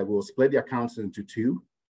being that we'll split the accounts into two.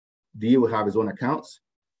 D will have his own accounts.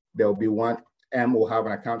 There will be one, M will have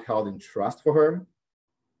an account held in trust for her.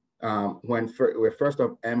 When first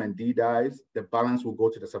of M and D dies, the balance will go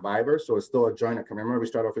to the survivor. So it's still a joint account. Remember, we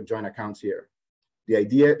start off with joint accounts here. The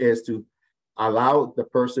idea is to allow the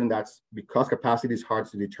person because capacity is hard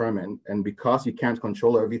to determine, and because you can't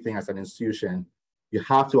control everything as an institution, you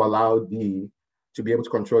have to allow D to be able to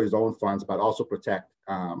control his own funds, but also protect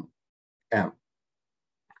M.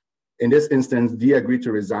 In this instance, D agreed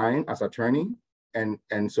to resign as attorney, and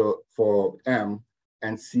so for M,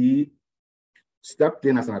 and C stepped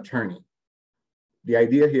in as an attorney. The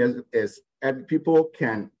idea here is people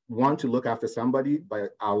can want to look after somebody,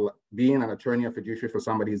 but being an attorney or fiduciary for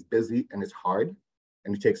somebody is busy and it's hard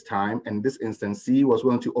and it takes time. And in this instance, C was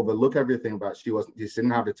willing to overlook everything, but she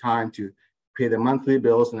didn't have the time to pay the monthly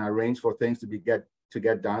bills and arrange for things to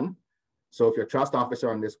get done. So if you're a trust officer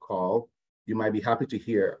on this call, you might be happy to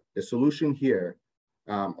hear the solution here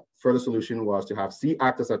further solution was to have C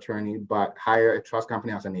act as attorney, but hire a trust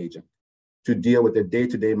company as an agent to deal with the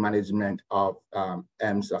day-to-day management of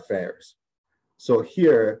M's affairs. So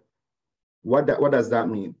here, what does that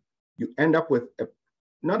mean? You end up with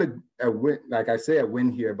not a win, like I say, a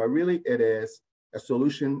win here, but really it is a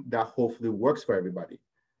solution that hopefully works for everybody.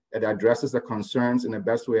 It addresses the concerns in the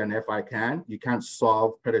best way an FI can. You can't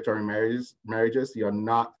solve predatory marriages. You're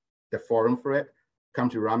not the forum for it. Come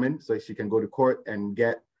to Raman so she can go to court and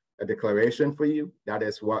get a declaration for you. That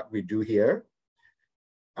is what we do here.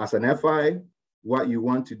 As an FI, what you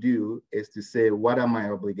want to do is to say, what are my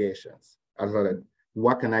obligations?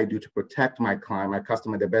 What can I do to protect my client, my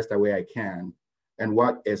customer, the best way I can? And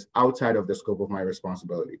what is outside of the scope of my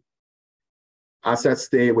responsibility? Assets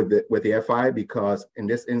stay with the FI because in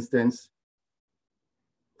this instance,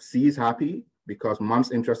 C is happy because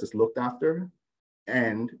mom's interest is looked after,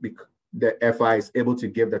 and the FI is able to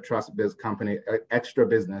give the trust biz company extra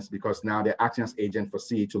business because now they're acting as agent for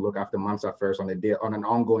C to look after mom's affairs on an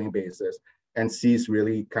ongoing basis. And C is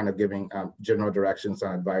really kind of giving general directions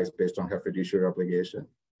and advice based on her fiduciary obligation.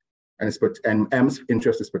 And M's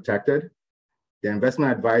interest is protected. The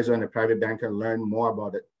investment advisor and the private banker learn more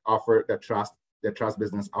about the offer the trust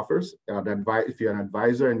business offers. If you're an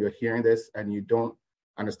advisor and you're hearing this and you don't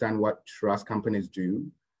understand what trust companies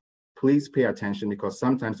do, please pay attention because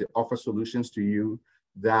sometimes they offer solutions to you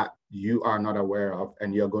that you are not aware of,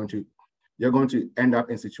 and you're going to end up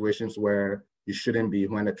in situations where you shouldn't be,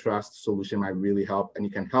 when a trust solution might really help. And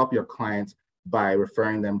you can help your clients by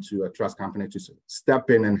referring them to a trust company to step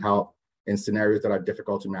in and help in scenarios that are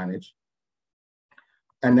difficult to manage.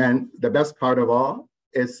 And then the best part of all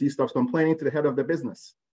is C stops complaining to the head of the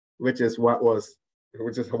business, which is what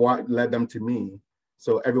led them to me.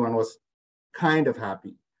 So everyone was kind of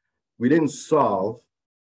happy. We didn't solve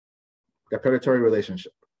the predatory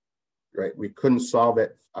relationship, right? We couldn't solve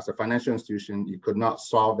it as a financial institution. You could not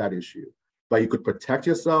solve that issue, but you could protect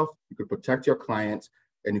yourself, you could protect your clients,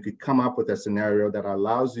 and you could come up with a scenario that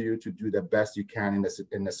allows you to do the best you can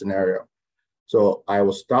in the scenario. So I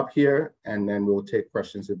will stop here and then we'll take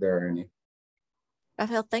questions if there are any.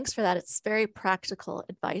 Raphael, thanks for that. It's very practical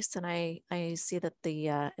advice. And I see that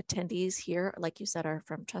the attendees here, like you said, are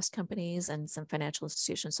from trust companies and some financial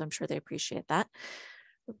institutions. So I'm sure they appreciate that.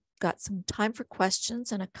 We've got some time for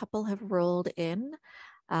questions and a couple have rolled in.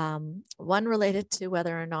 One related to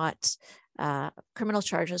whether or not criminal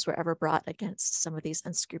charges were ever brought against some of these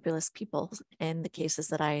unscrupulous people in the cases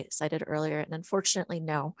that I cited earlier. And unfortunately,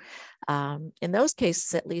 no. In those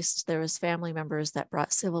cases, at least, there was family members that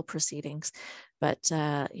brought civil proceedings. But,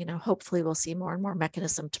 hopefully we'll see more and more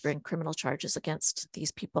mechanism to bring criminal charges against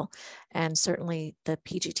these people. And certainly the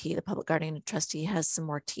PGT, the Public Guardian and Trustee, has some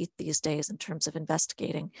more teeth these days in terms of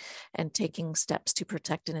investigating and taking steps to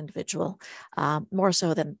protect an individual, more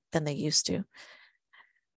so than they used to.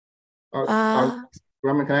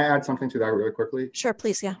 Raman, can I add something to that really quickly? Sure,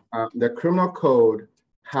 please, yeah. The criminal code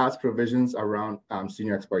has provisions around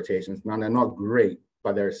senior exploitations. Now, they're not great,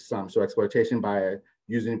 but there's some. So exploitation by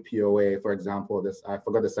using POA, for example, I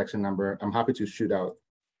forgot the section number. I'm happy to shoot out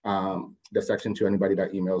the section to anybody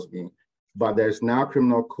that emails me. But there's now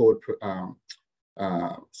criminal code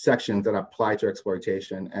sections that apply to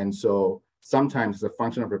exploitation. And so sometimes it's a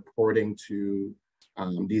function of reporting to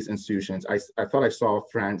these institutions. I thought I saw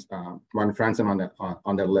Martin Franson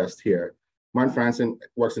on the list here. Martin Franson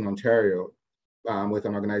works in Ontario with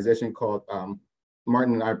an organization called,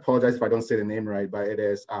 Martin, I apologize if I don't say the name right, but it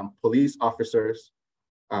is police officers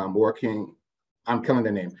working, I'm killing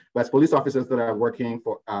the name, but it's police officers that are working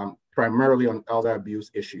for primarily on elder abuse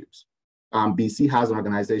issues. BC has an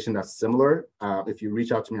organization that's similar. If you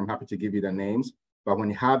reach out to me, I'm happy to give you the names. But when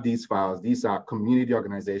you have these files, these are community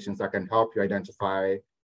organizations that can help you identify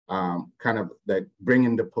kind of like bring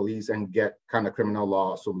in the police and get kind of criminal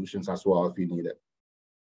law solutions as well if you need it.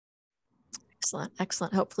 Excellent,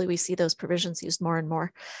 excellent. Hopefully we see those provisions used more and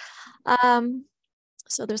more.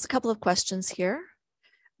 So there's a couple of questions here.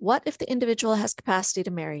 What if the individual has capacity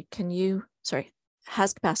to marry? Can you challenge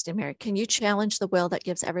the will that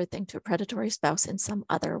gives everything to a predatory spouse in some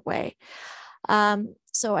other way?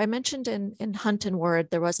 So I mentioned in Hunt and Ward,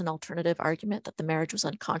 there was an alternative argument that the marriage was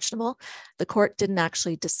unconscionable. The court didn't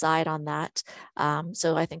actually decide on that.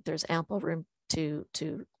 So I think there's ample room to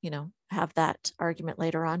have that argument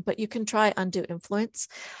later on, but you can try undue influence.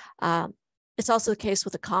 It's also the case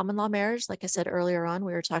with a common law marriage. Like I said earlier on,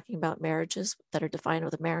 we were talking about marriages that are defined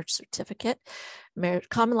with a marriage certificate.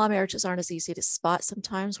 Common law marriages aren't as easy to spot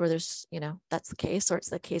sometimes where there's, that's the case, or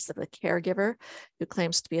it's the case of the caregiver who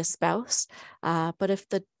claims to be a spouse. But if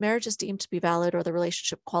the marriage is deemed to be valid or the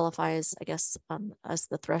relationship qualifies, I guess, as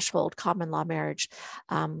the threshold common law marriage,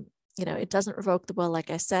 it doesn't revoke the will,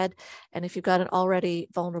 like I said. And if you've got an already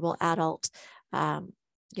vulnerable adult,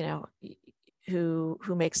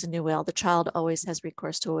 who makes a new will, the child always has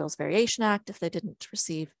recourse to a Wills Variation Act if they didn't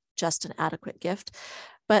receive just an adequate gift.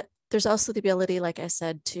 But there's also the ability, like I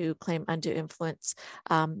said, to claim undue influence.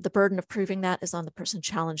 The burden of proving that is on the person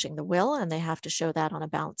challenging the will, and they have to show that on a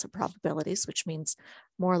balance of probabilities, which means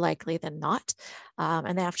more likely than not.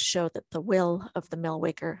 And they have to show that the will of the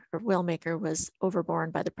will maker was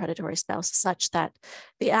overborne by the predatory spouse such that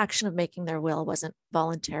the action of making their will wasn't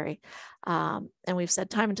voluntary. And we've said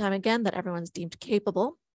time and time again that everyone's deemed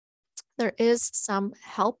capable. There is some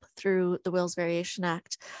help through the Wills Variation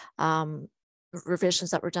Act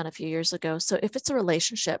revisions that were done a few years ago. So if it's a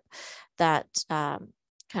relationship that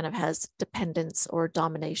kind of has dependence or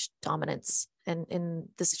dominance in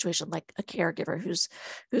the situation, like a caregiver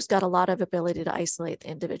who's got a lot of ability to isolate the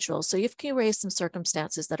individual. So you can raise some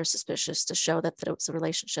circumstances that are suspicious to show that it's a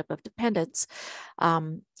relationship of dependence,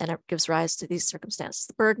 and it gives rise to these circumstances.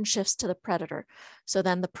 The burden shifts to the predator. So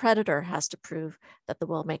then the predator has to prove that the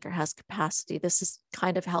will maker has capacity. This has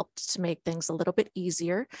kind of helped to make things a little bit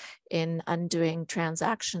easier in undoing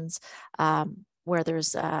transactions where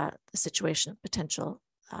there's a situation of potential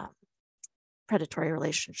predatory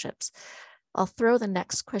relationships. I'll throw the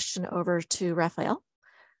next question over to Raphael.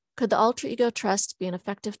 Could the alter ego trust be an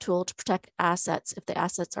effective tool to protect assets if the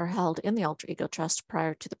assets are held in the alter ego trust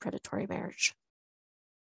prior to the predatory marriage?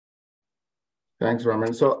 Thanks,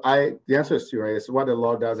 Raman. So the answer is two, right? It's what the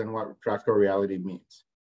law does and what practical reality means.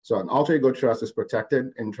 So an alter ego trust is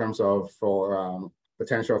protected in terms of for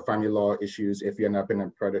potential family law issues if you end up in a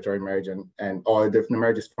predatory marriage or if the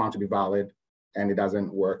marriage is found to be valid and it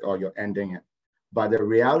doesn't work or you're ending it. But the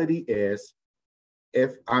reality is,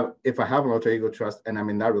 if I have an alter ego trust and I'm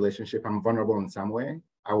in that relationship, I'm vulnerable in some way,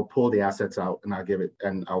 I will pull the assets out and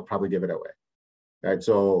I'll probably give it away. Right.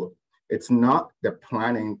 So it's not the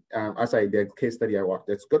planning, the case study I walked,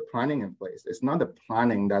 there's good planning in place. It's not the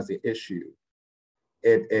planning that's the issue.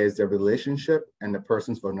 It is the relationship and the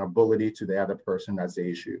person's vulnerability to the other person that's the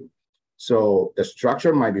issue. So the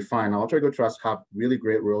structure might be fine. Alter ego trusts have really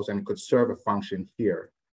great rules and could serve a function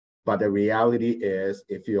here. But the reality is,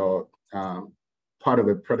 if you're part of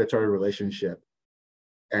a predatory relationship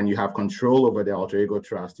and you have control over the alter ego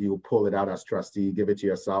trust, you pull it out as trustee, give it to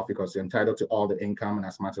yourself because you're entitled to all the income and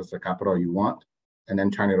as much as the capital you want, and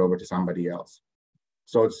then turn it over to somebody else.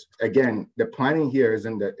 So it's, again, the planning here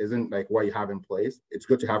isn't like what you have in place. It's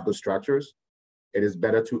good to have those structures. It is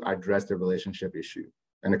better to address the relationship issue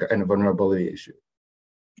and the vulnerability issue.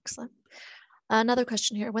 Excellent. Another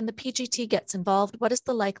question here. When the PGT gets involved, what is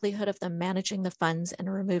the likelihood of them managing the funds and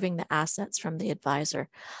removing the assets from the advisor?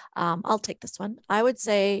 I'll take this one. I would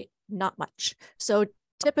say not much. So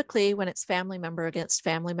typically when it's family member against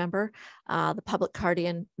family member, the public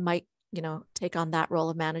guardian might, take on that role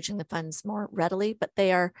of managing the funds more readily, but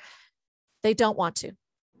they don't want to.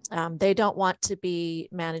 They don't want to be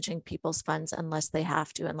managing people's funds unless they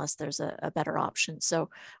have to, unless there's a better option. So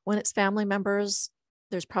when it's family members,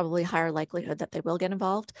 there's probably higher likelihood that they will get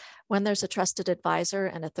involved. When there's a trusted advisor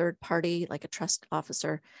and a third party, like a trust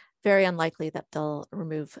officer, very unlikely that they'll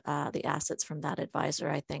remove the assets from that advisor,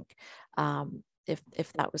 I think,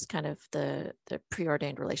 if that was kind of the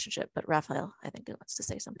preordained relationship. But Raphael, I think, wants to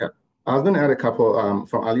say something. Yeah. I was going to add a couple,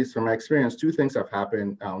 at least from my experience, two things have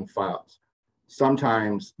happened on files.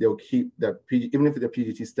 Sometimes they'll keep even if the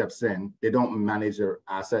PGT steps in, they don't manage their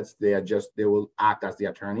assets. They will act as the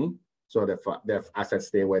attorney. So the assets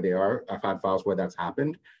stay where they are. I've had files where that's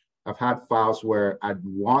happened. I've had files where I'd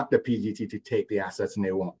want the PGT to take the assets and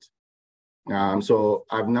they won't. So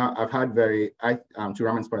to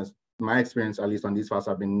Raman's point, my experience, at least on these files,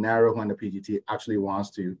 have been narrow when the PGT actually wants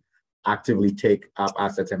to actively take up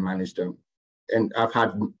assets and manage them. And I've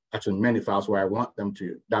had actually many files where I want them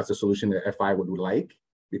to. That's the solution that FI would like,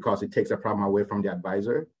 because it takes a problem away from the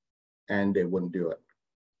advisor and they wouldn't do it.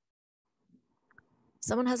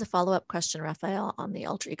 Someone has a follow-up question, Raphael, on the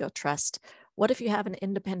alter ego trust. What if you have an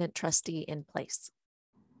independent trustee in place?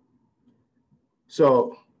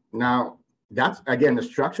 So now that's, again, the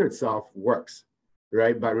structure itself works,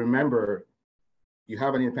 right? But remember, you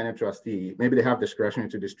have an independent trustee, maybe they have discretion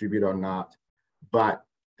to distribute or not, but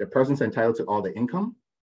the person's entitled to all the income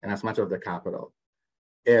and as much of the capital.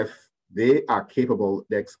 If they are capable.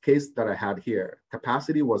 The case that I had here,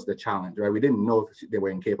 capacity was the challenge, right? We didn't know if they were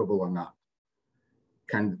incapable or not.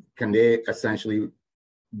 Can they essentially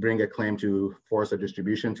bring a claim to force a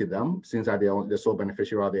distribution to them, since they're the sole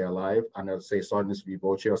beneficiary while they're alive, and they'll say sovereignty be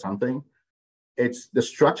voce or something? It's the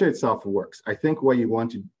structure itself works. I think what you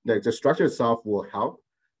want to, like, the structure itself will help.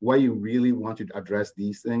 What you really want to address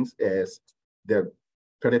these things is the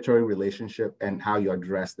predatory relationship and how you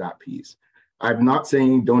address that piece. I'm not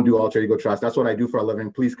saying don't do alter ego trust. That's what I do for a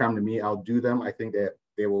living. Please come to me. I'll do them. I think that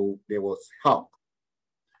they will help.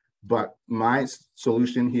 But my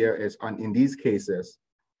solution here is in these cases,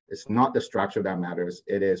 it's not the structure that matters.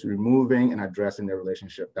 It is removing and addressing the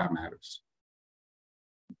relationship that matters.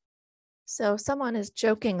 So someone has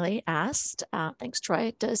jokingly asked, thanks,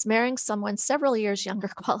 Troy, does marrying someone several years younger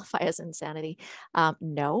qualify as insanity?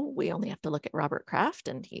 No, we only have to look at Robert Kraft,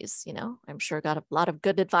 and he's, I'm sure got a lot of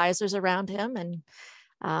good advisors around him.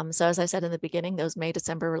 And so as I said in the beginning, those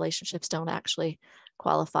May-December relationships don't actually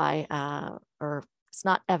qualify, or it's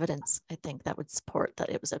not evidence, I think, that would support that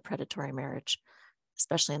it was a predatory marriage,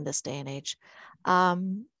 especially in this day and age.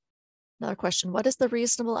 Another question, what is the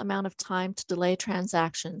reasonable amount of time to delay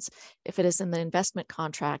transactions if it is in the investment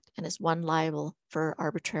contract, and is one liable for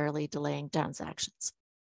arbitrarily delaying transactions?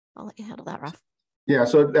 I'll let you handle that, Raph. Yeah,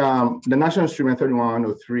 so the National Instrument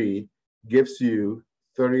 3103 gives you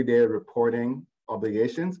 30-day reporting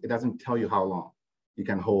obligations. It doesn't tell you how long you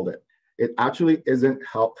can hold it. It actually isn't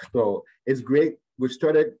helpful. It's great. We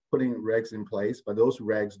started putting regs in place, but those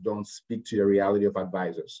regs don't speak to the reality of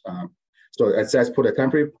advisors. So it says put a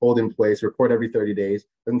temporary hold in place, report every 30 days,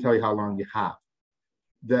 doesn't tell you how long you have.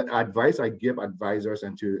 The advice I give advisors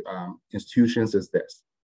and to institutions is this,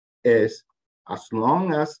 is as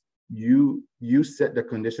long as you set the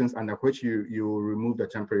conditions under which you will remove the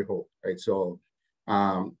temporary hold, right? So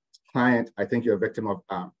client, I think you're a victim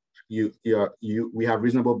of, we have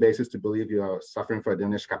reasonable basis to believe you're suffering for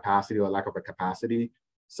diminished capacity or lack of a capacity.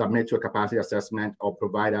 Submit to a capacity assessment or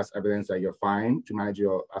provide us evidence that you're fine to manage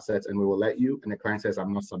your assets, and we will let you. And the client says,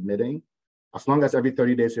 I'm not submitting. As long as every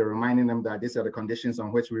 30 days you're reminding them that these are the conditions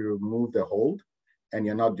on which we remove the hold, and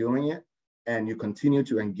you're not doing it, and you continue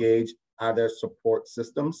to engage other support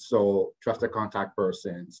systems, so trusted contact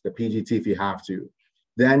persons, the PGT if you have to,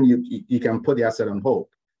 then you can put the asset on hold.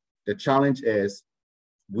 The challenge is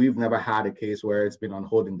we've never had a case where it's been on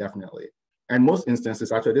hold indefinitely. And most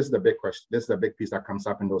instances, actually, this is the big question. This is the big piece that comes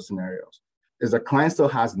up in those scenarios. Is the client still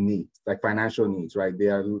has needs, like financial needs, right?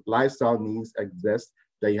 Their lifestyle needs exist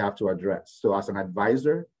that you have to address. So as an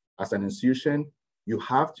advisor, as an institution, you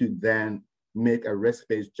have to then make a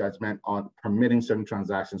risk-based judgment on permitting certain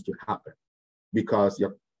transactions to happen, because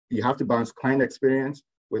you have to balance client experience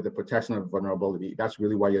with the protection of vulnerability. That's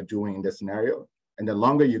really what you're doing in this scenario. And the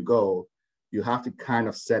longer you go, you have to kind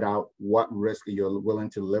of set out what risk you're willing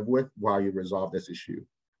to live with while you resolve this issue.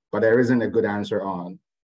 But there isn't a good answer on,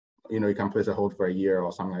 you can place a hold for a year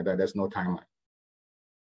or something like that. There's no timeline.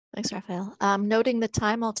 Thanks, Raphael. Noting the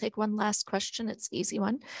time, I'll take one last question. It's an easy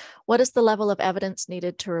one. What is the level of evidence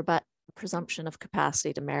needed to rebut the presumption of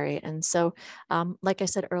capacity to marry? And so, like I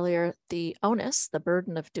said earlier, the onus, the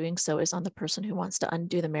burden of doing so is on the person who wants to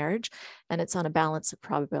undo the marriage, and it's on a balance of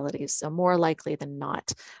probabilities. So more likely than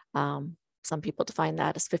not, some people define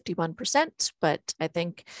that as 51%, but I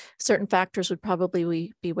think certain factors would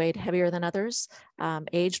probably be weighed heavier than others.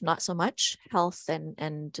 Age, not so much. Health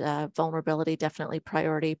and vulnerability, definitely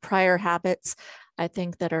priority. Prior habits, I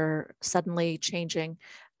think, that are suddenly changing.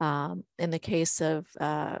 In the case of,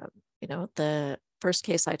 the first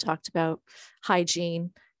case I talked about,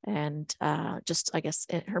 hygiene, and just, I guess,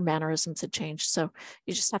 her mannerisms had changed. So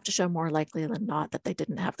you just have to show more likely than not that they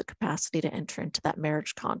didn't have the capacity to enter into that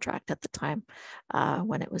marriage contract at the time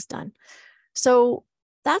when it was done. So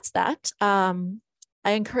that's that.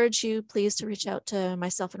 I encourage you, please, to reach out to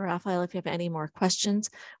myself and Raphael if you have any more questions.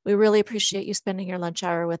 We really appreciate you spending your lunch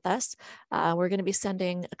hour with us. We're going to be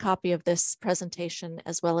sending a copy of this presentation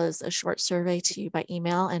as well as a short survey to you by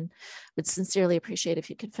email, and would sincerely appreciate if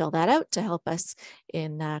you could fill that out to help us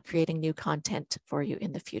in creating new content for you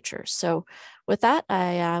in the future. So with that,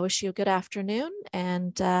 I wish you a good afternoon,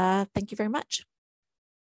 and thank you very much.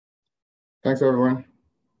 Thanks, everyone.